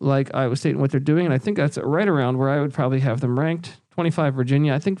do like Iowa State and what they're doing, and I think that's right around where I would probably have them ranked. 25,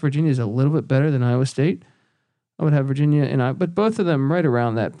 Virginia. I think Virginia is a little bit better than Iowa State. I would have Virginia but both of them right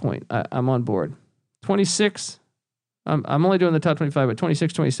around that point. I'm on board. 26, I'm only doing the top 25, but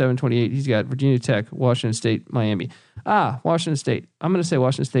 26, 27, 28, he's got Virginia Tech, Washington State, Miami. Washington State. I'm going to say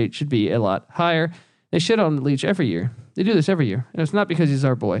Washington State should be a lot higher. They shit on Leach every year. They do this every year. And it's not because he's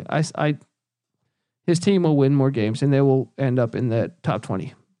our boy. His team will win more games, and they will end up in the top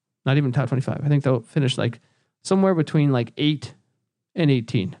 20. Not even top 25. I think they'll finish like somewhere between like 8 and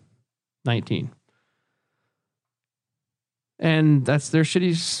 18, 19. And that's their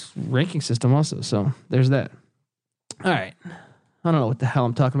shitty ranking system also. So there's that. All right. I don't know what the hell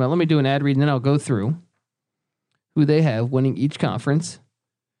I'm talking about. Let me do an ad read, and then I'll go through who they have winning each conference.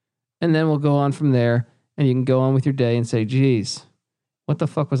 And then we'll go on from there, and you can go on with your day and say, geez, what the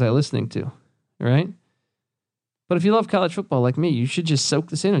fuck was I listening to? Right? But if you love college football like me, you should just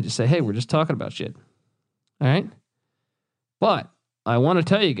soak this in and just say, hey, we're just talking about shit. All right? But I want to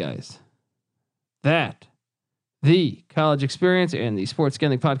tell you guys that the College Experience and the Sports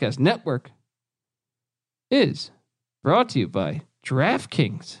Gambling Podcast Network is brought to you by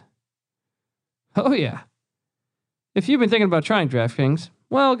DraftKings. Oh, yeah. If you've been thinking about trying DraftKings,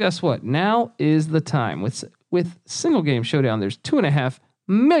 well, guess what? Now is the time. With Single Game Showdown, there's $2.5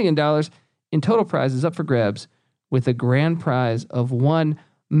 million in total prizes up for grabs with a grand prize of $1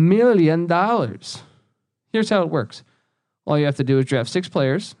 million. Here's how it works. All you have to do is draft 6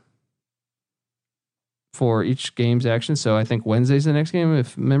 players for each game's action. So I think Wednesday's the next game,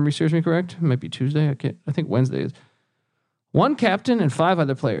 if memory serves me correct. It might be Tuesday. I think Wednesday is. 1 captain and 5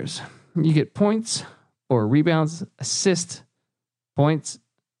 other players. You get points or rebounds, assists, points,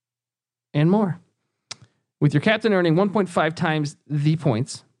 and more. With your captain earning 1.5 times the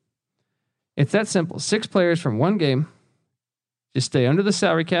points. It's that simple. 6 players from 1 game. Just stay under the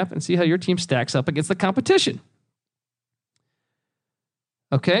salary cap and see how your team stacks up against the competition.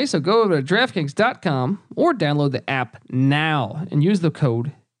 Okay, so go over to DraftKings.com or download the app now and use the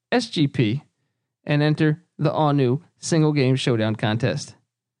code SGP and enter the all-new single game showdown contest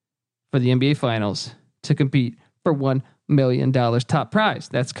for the NBA Finals to compete for $1 million top prize.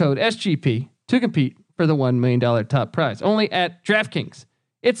 That's code SGP to compete for the $1 million top prize. Only at DraftKings.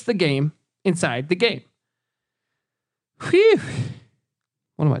 It's the game inside the game. Whew.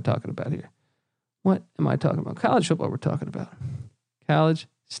 What am I talking about here? What am I talking about? College football we're talking about. College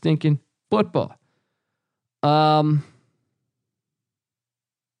stinking football. What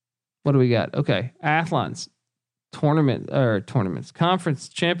do we got? Okay. Athlons. Tournaments. Conference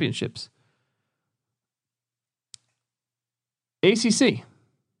championships. ACC.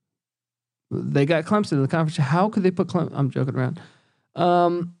 They got Clemson in the conference. How could they put Clemson? I'm joking around.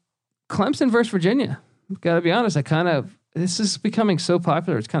 Clemson versus Virginia. Got to be honest. This is becoming so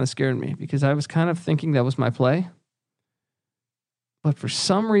popular. It's kind of scaring me because I was kind of thinking that was my play. But for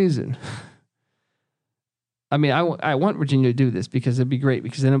some reason, I mean, I want Virginia to do this because it'd be great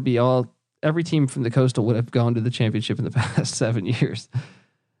because then it'd be every team from the Coastal would have gone to the championship in the past 7 years.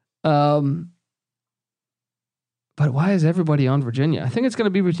 But why is everybody on Virginia? I think it's going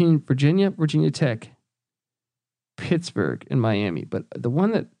to be between Virginia, Virginia Tech, Pittsburgh, and Miami. But the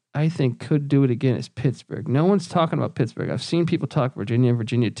one that I think could do it again is Pittsburgh. No one's talking about Pittsburgh. I've seen people talk Virginia,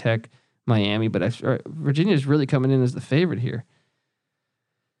 Virginia Tech, Miami, but Virginia is really coming in as the favorite here.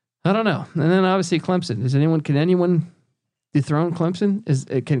 I don't know. And then obviously Clemson. Can anyone dethrone Clemson?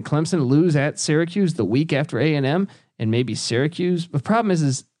 Can Clemson lose at Syracuse the week after A&M and maybe Syracuse? The problem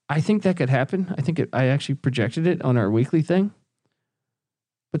is I think that could happen. I actually projected it on our weekly thing.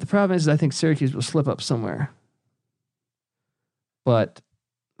 But the problem is I think Syracuse will slip up somewhere. But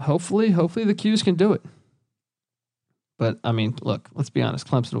hopefully the Qs can do it. But I mean, look, let's be honest.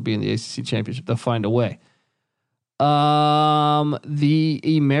 Clemson will be in the ACC championship. They'll find a way. The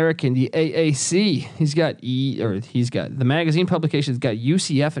American, the AAC, the magazine publication's got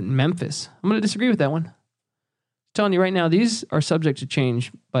UCF and Memphis. I'm going to disagree with that one. I'm telling you right now, these are subject to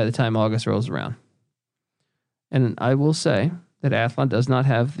change by the time August rolls around. And I will say that Athlon does not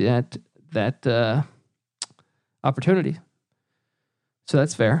have that opportunity. So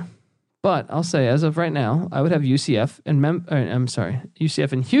that's fair. But I'll say as of right now, I would have UCF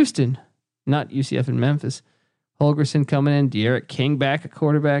and Houston, not UCF and Memphis. Holgerson coming in, De'Aaron King back at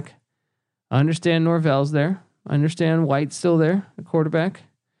quarterback. I understand Norvell's there. I understand White's still there at quarterback.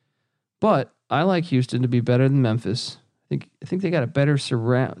 But I like Houston to be better than Memphis. I think they got a better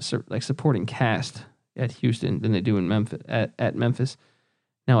supporting cast at Houston than they do in Memphis at Memphis.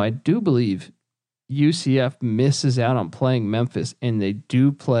 Now I do believe UCF misses out on playing Memphis, and they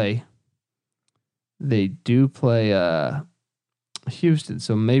do play Houston,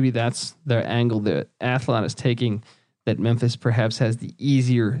 so maybe that's their angle that Athlon is taking, that Memphis perhaps has the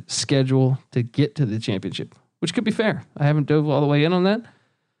easier schedule to get to the championship, which could be fair. I haven't dove all the way in on that.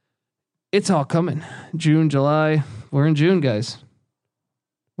 It's all coming. June, July. We're in June, guys.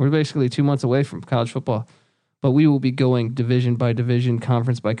 We're basically 2 months away from college football, but we will be going division by division,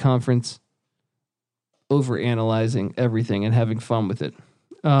 conference by conference, overanalyzing everything and having fun with it.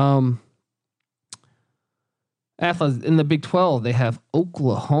 Athlon in the Big 12, they have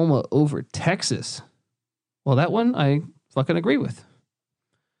Oklahoma over Texas. Well, that one I fucking agree with.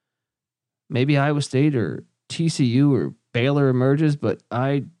 Maybe Iowa State or TCU or Baylor emerges,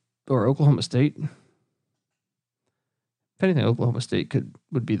 or Oklahoma State. If anything, Oklahoma State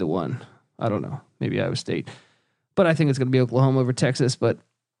would be the one. I don't know. Maybe Iowa State. But I think it's going to be Oklahoma over Texas. But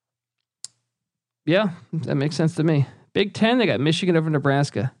yeah, that makes sense to me. Big 10, they got Michigan over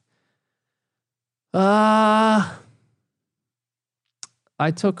Nebraska. I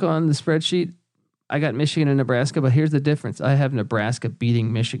took on the spreadsheet. I got Michigan and Nebraska, but here's the difference. I have Nebraska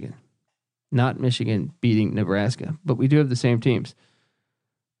beating Michigan, not Michigan beating Nebraska, but we do have the same teams.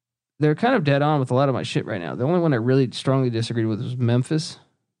 They're kind of dead on with a lot of my shit right now. The only one I really strongly disagreed with was Memphis.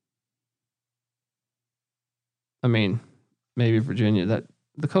 I mean, maybe Virginia.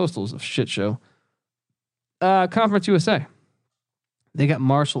 The Coastal's a shit show. Conference USA. They got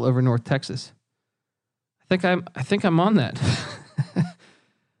Marshall over North Texas. I think I'm on that.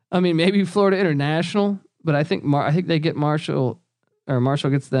 I mean, maybe Florida International, but I think they get Marshall, or Marshall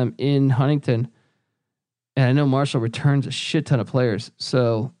gets them in Huntington. And I know Marshall returns a shit ton of players.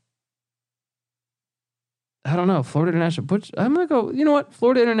 So I don't know. Florida International. I'm going to go, you know what?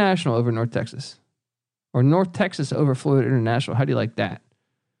 Florida International over North Texas. Or North Texas over Florida International. How do you like that?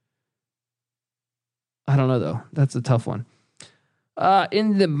 I don't know, though. That's a tough one.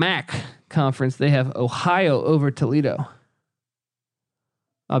 In the MAC conference, they have Ohio over Toledo.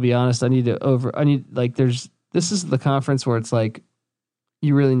 I'll be honest. This is the conference where it's like,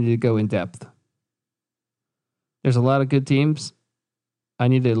 you really need to go in depth. There's a lot of good teams. I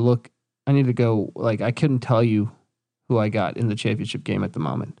need to go, I couldn't tell you who I got in the championship game at the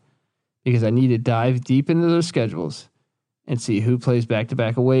moment because I need to dive deep into those schedules and see who plays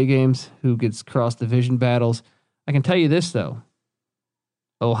back-to-back away games, who gets cross-division battles. I can tell you this, though.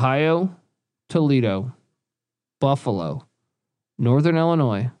 Ohio, Toledo, Buffalo, Northern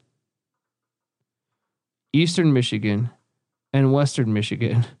Illinois, Eastern Michigan, and Western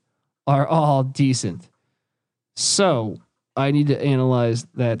Michigan are all decent. So I need to analyze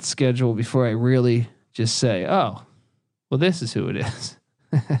that schedule before I really just say, oh, well, this is who it is.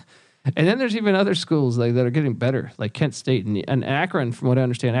 And then there's even other schools that are getting better, like Kent State and Akron. From what I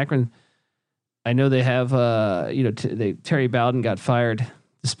understand, Akron, I know they have, Terry Bowden got fired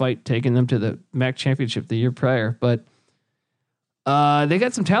despite taking them to the MAC championship the year prior, but they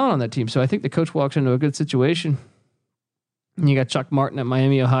got some talent on that team. So I think the coach walks into a good situation. And you got Chuck Martin at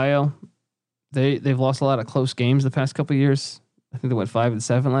Miami, Ohio. They've lost a lot of close games the past couple of years. I think they went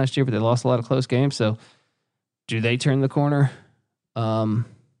 5-7 last year, but they lost a lot of close games. So do they turn the corner?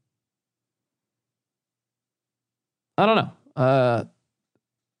 I don't know.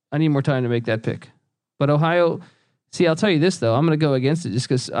 I need more time to make that pick. But Ohio, see, I'll tell you this, though. I'm going to go against it just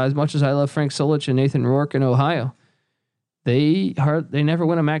because as much as I love Frank Solich and Nathan Rourke in Ohio, they never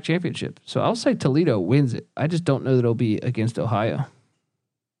win a MAC championship. So I'll say Toledo wins it. I just don't know that it'll be against Ohio.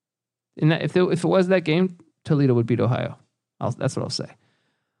 And if it was that game, Toledo would beat Ohio. That's what I'll say.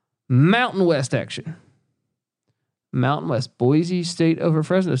 Mountain West action. Mountain West, Boise State over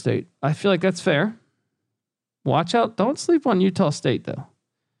Fresno State. I feel like that's fair. Watch out. Don't sleep on Utah State, though.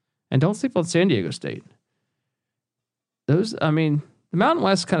 And don't sleep on San Diego State. The Mountain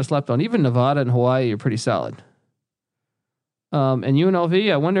West kind of slept on. Even Nevada and Hawaii are pretty solid. And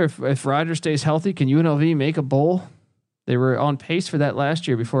UNLV, I wonder if Rodgers stays healthy, can UNLV make a bowl? They were on pace for that last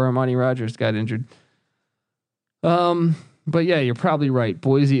year before Armani Rogers got injured. But yeah, you're probably right.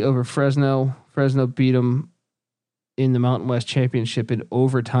 Boise over Fresno. Fresno beat them in the Mountain West Championship in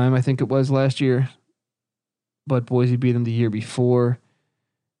overtime, I think it was last year. But Boise beat them the year before.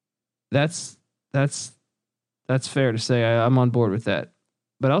 That's fair to say. I'm on board with that.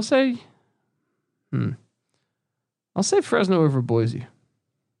 But I'll say Fresno over Boise.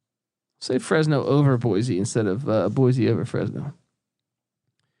 Say Fresno over Boise instead of Boise over Fresno.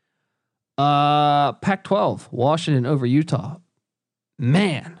 Pac-12, Washington over Utah.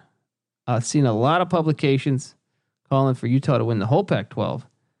 Man, I've seen a lot of publications calling for Utah to win the whole Pac-12.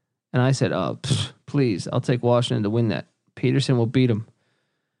 And I said, please, I'll take Washington to win that. Peterson will beat them.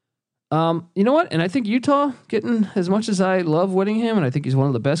 You know what? And I think Utah, getting as much as I love Whittingham, and I think he's one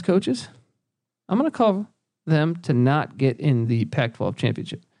of the best coaches, I'm going to call them to not get in the Pac-12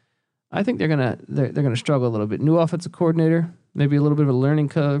 championship. I think they're gonna struggle a little bit. New offensive coordinator, maybe a little bit of a learning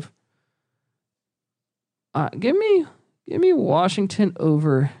curve. Give me Washington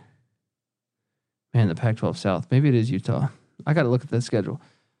over. Man, the Pac-12 South. Maybe it is Utah. I got to look at that schedule.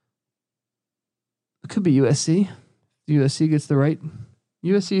 It could be USC. USC gets the right.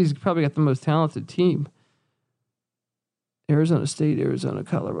 USC's probably got the most talented team. Arizona State, Arizona,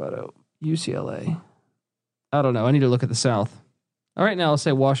 Colorado, UCLA. I don't know. I need to look at the South. All right, now I'll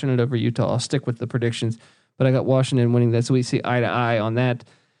say Washington over Utah. I'll stick with the predictions, but I got Washington winning that, so we see eye to eye on that.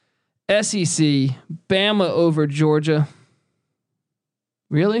 SEC, Bama over Georgia.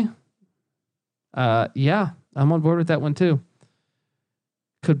 Really? Yeah, I'm on board with that one too.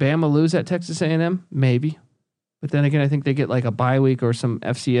 Could Bama lose at Texas A&M? Maybe. But then again, I think they get like a bye week or some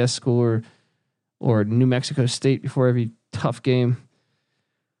FCS school or New Mexico State before every tough game.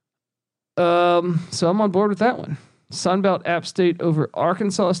 So I'm on board with that one. Sunbelt App State over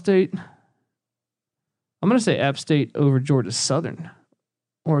Arkansas State. I'm going to say App State over Georgia Southern.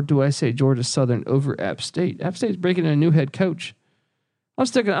 Or do I say Georgia Southern over App State? App State's breaking in a new head coach. I'm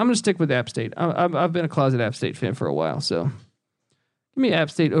going to stick with App State. I've been a closet App State fan for a while, so give me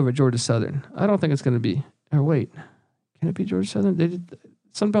App State over Georgia Southern. I don't think it's going to be. Or wait, can it be Georgia Southern?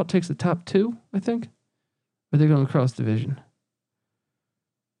 Sunbelt takes the top two, I think. Or are they going across division?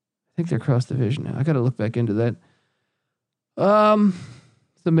 think they're cross division now. I got to look back into that. So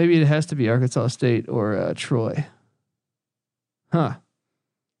maybe it has to be Arkansas State or Troy. Huh.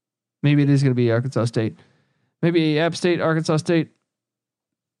 Maybe it is going to be Arkansas State. Maybe App State, Arkansas State.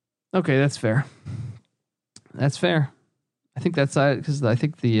 Okay, that's fair. That's fair. I think that side, because I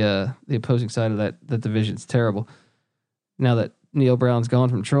think the opposing side of that division is terrible. Now that Neil Brown's gone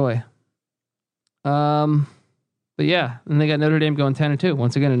from Troy. But yeah, and they got Notre Dame going 10-2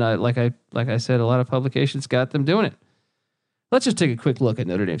 once again. And like I said, a lot of publications got them doing it. Let's just take a quick look at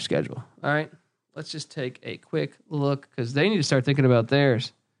Notre Dame's schedule. All right, let's just take a quick look because they need to start thinking about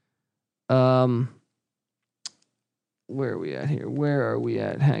theirs. Where are we at here? Where are we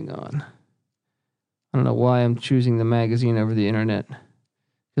at? Hang on. I don't know why I'm choosing the magazine over the internet.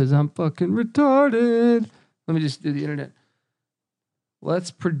 Because I'm fucking retarded. Let me just do the internet.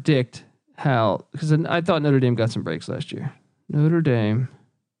 Let's predict how... Because I thought Notre Dame got some breaks last year. Notre Dame.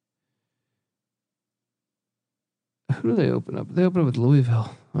 Who do they open up? They open up with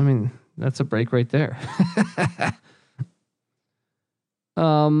Louisville. I mean, that's a break right there.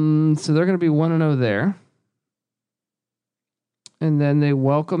 So they're going to be 1-0 there. And then they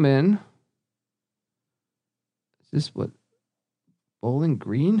welcome in... Is this what? Bowling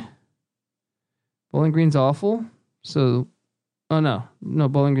Green? Bowling Green's awful. So, no,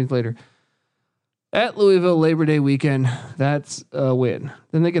 Bowling Green's later. At Louisville, Labor Day weekend, that's a win.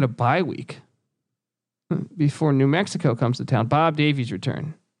 Then they get a bye week before New Mexico comes to town. Bob Davies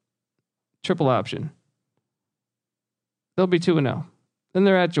return. Triple option. They'll be 2-0. Then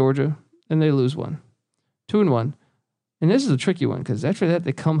they're at Georgia, and they lose one. 2-1. And this is a tricky one, because after that,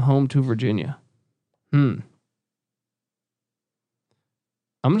 they come home to Virginia.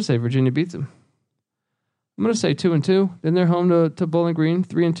 I'm going to say Virginia beats them. I'm going to say 2-2. Then they're home to Bowling Green,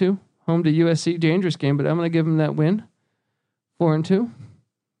 3-2. Home to USC, dangerous game, but I'm going to give them that win, 4-2.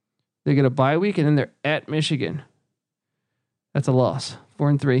 They get a bye week, and then they're at Michigan. That's a loss,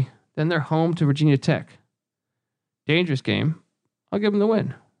 4-3. Then they're home to Virginia Tech. Dangerous game. I'll give them the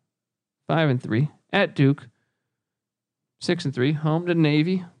win, 5-3. At Duke, 6-3. Home to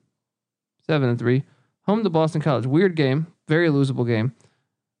Navy, 7-3. Home to Boston College. Weird game, very losable game.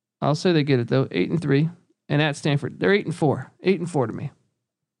 I'll say they get it though, 8-3. And at Stanford, they're 8-4. 8-4 to me.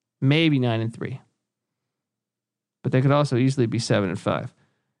 Maybe 9-3. But they could also easily be 7-5.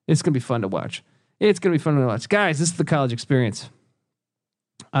 It's gonna be fun to watch. Guys, this is the college experience.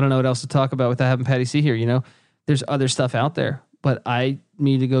 I don't know what else to talk about without having Patty C here. You know, there's other stuff out there, but I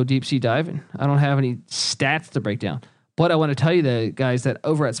need to go deep sea diving. I don't have any stats to break down. But I want to tell you guys that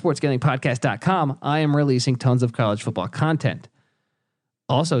over at sportsgamblingpodcast.com, I am releasing tons of college football content.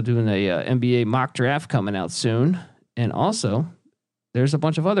 Also doing a NBA mock draft coming out soon. And also, there's a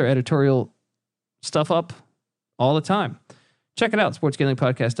bunch of other editorial stuff up all the time. Check it out,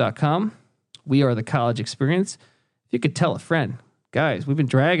 sportsgamblingpodcast.com. We are the college experience. If you could tell a friend, guys, we've been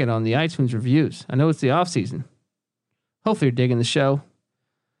dragging on the iTunes reviews. I know it's the off season. Hopefully you're digging the show.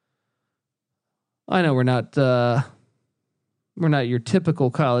 I know we're not your typical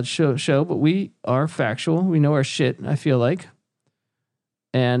college show, but we are factual. We know our shit, I feel like.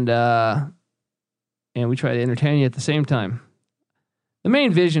 And we try to entertain you at the same time. The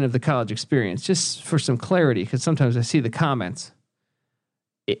main vision of the college experience, just for some clarity, because sometimes I see the comments,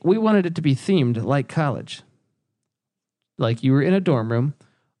 we wanted it to be themed like college. Like you were in a dorm room,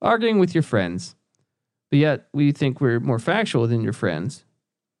 arguing with your friends, but yet we think we're more factual than your friends.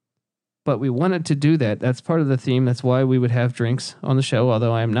 But we wanted to do that. That's part of the theme. That's why we would have drinks on the show,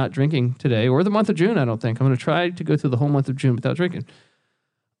 although I am not drinking today or the month of June, I don't think. I'm going to try to go through the whole month of June without drinking.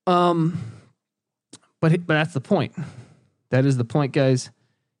 But that's the point. That is the point, guys,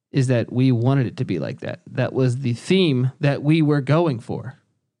 is that we wanted it to be like that. That was the theme that we were going for.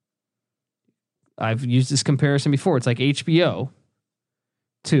 I've used this comparison before. It's like HBO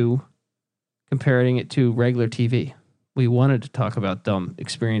to comparing it to regular TV. We wanted to talk about dumb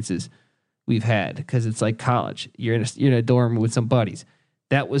experiences we've had because it's like college. You're in a dorm with some buddies.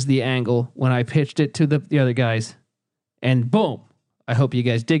 That was the angle when I pitched it to the other guys. And boom. I hope you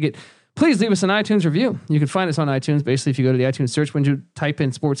guys dig it. Please leave us an iTunes review. You can find us on iTunes. Basically, if you go to the iTunes search window, type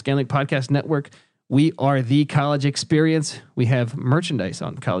in Sports Gambling Podcast Network. We are the college experience. We have merchandise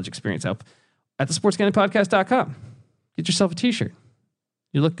on college experience up at the sportsgamblingpodcast.com. Get yourself a t-shirt.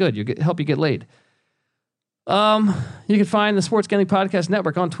 You look good. Help you get laid. You can find the Sports Gambling Podcast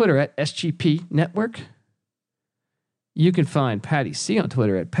Network on Twitter at SGP Network. You can find Patty C on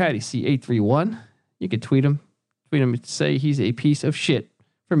Twitter at PattyC831. You can tweet him to say he's a piece of shit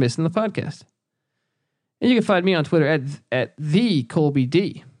for missing the podcast. And you can find me on Twitter at the Colby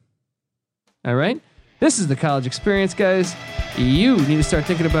D. All right. This is the college experience, guys. You need to start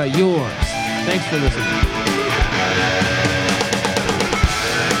thinking about yours. Thanks for listening.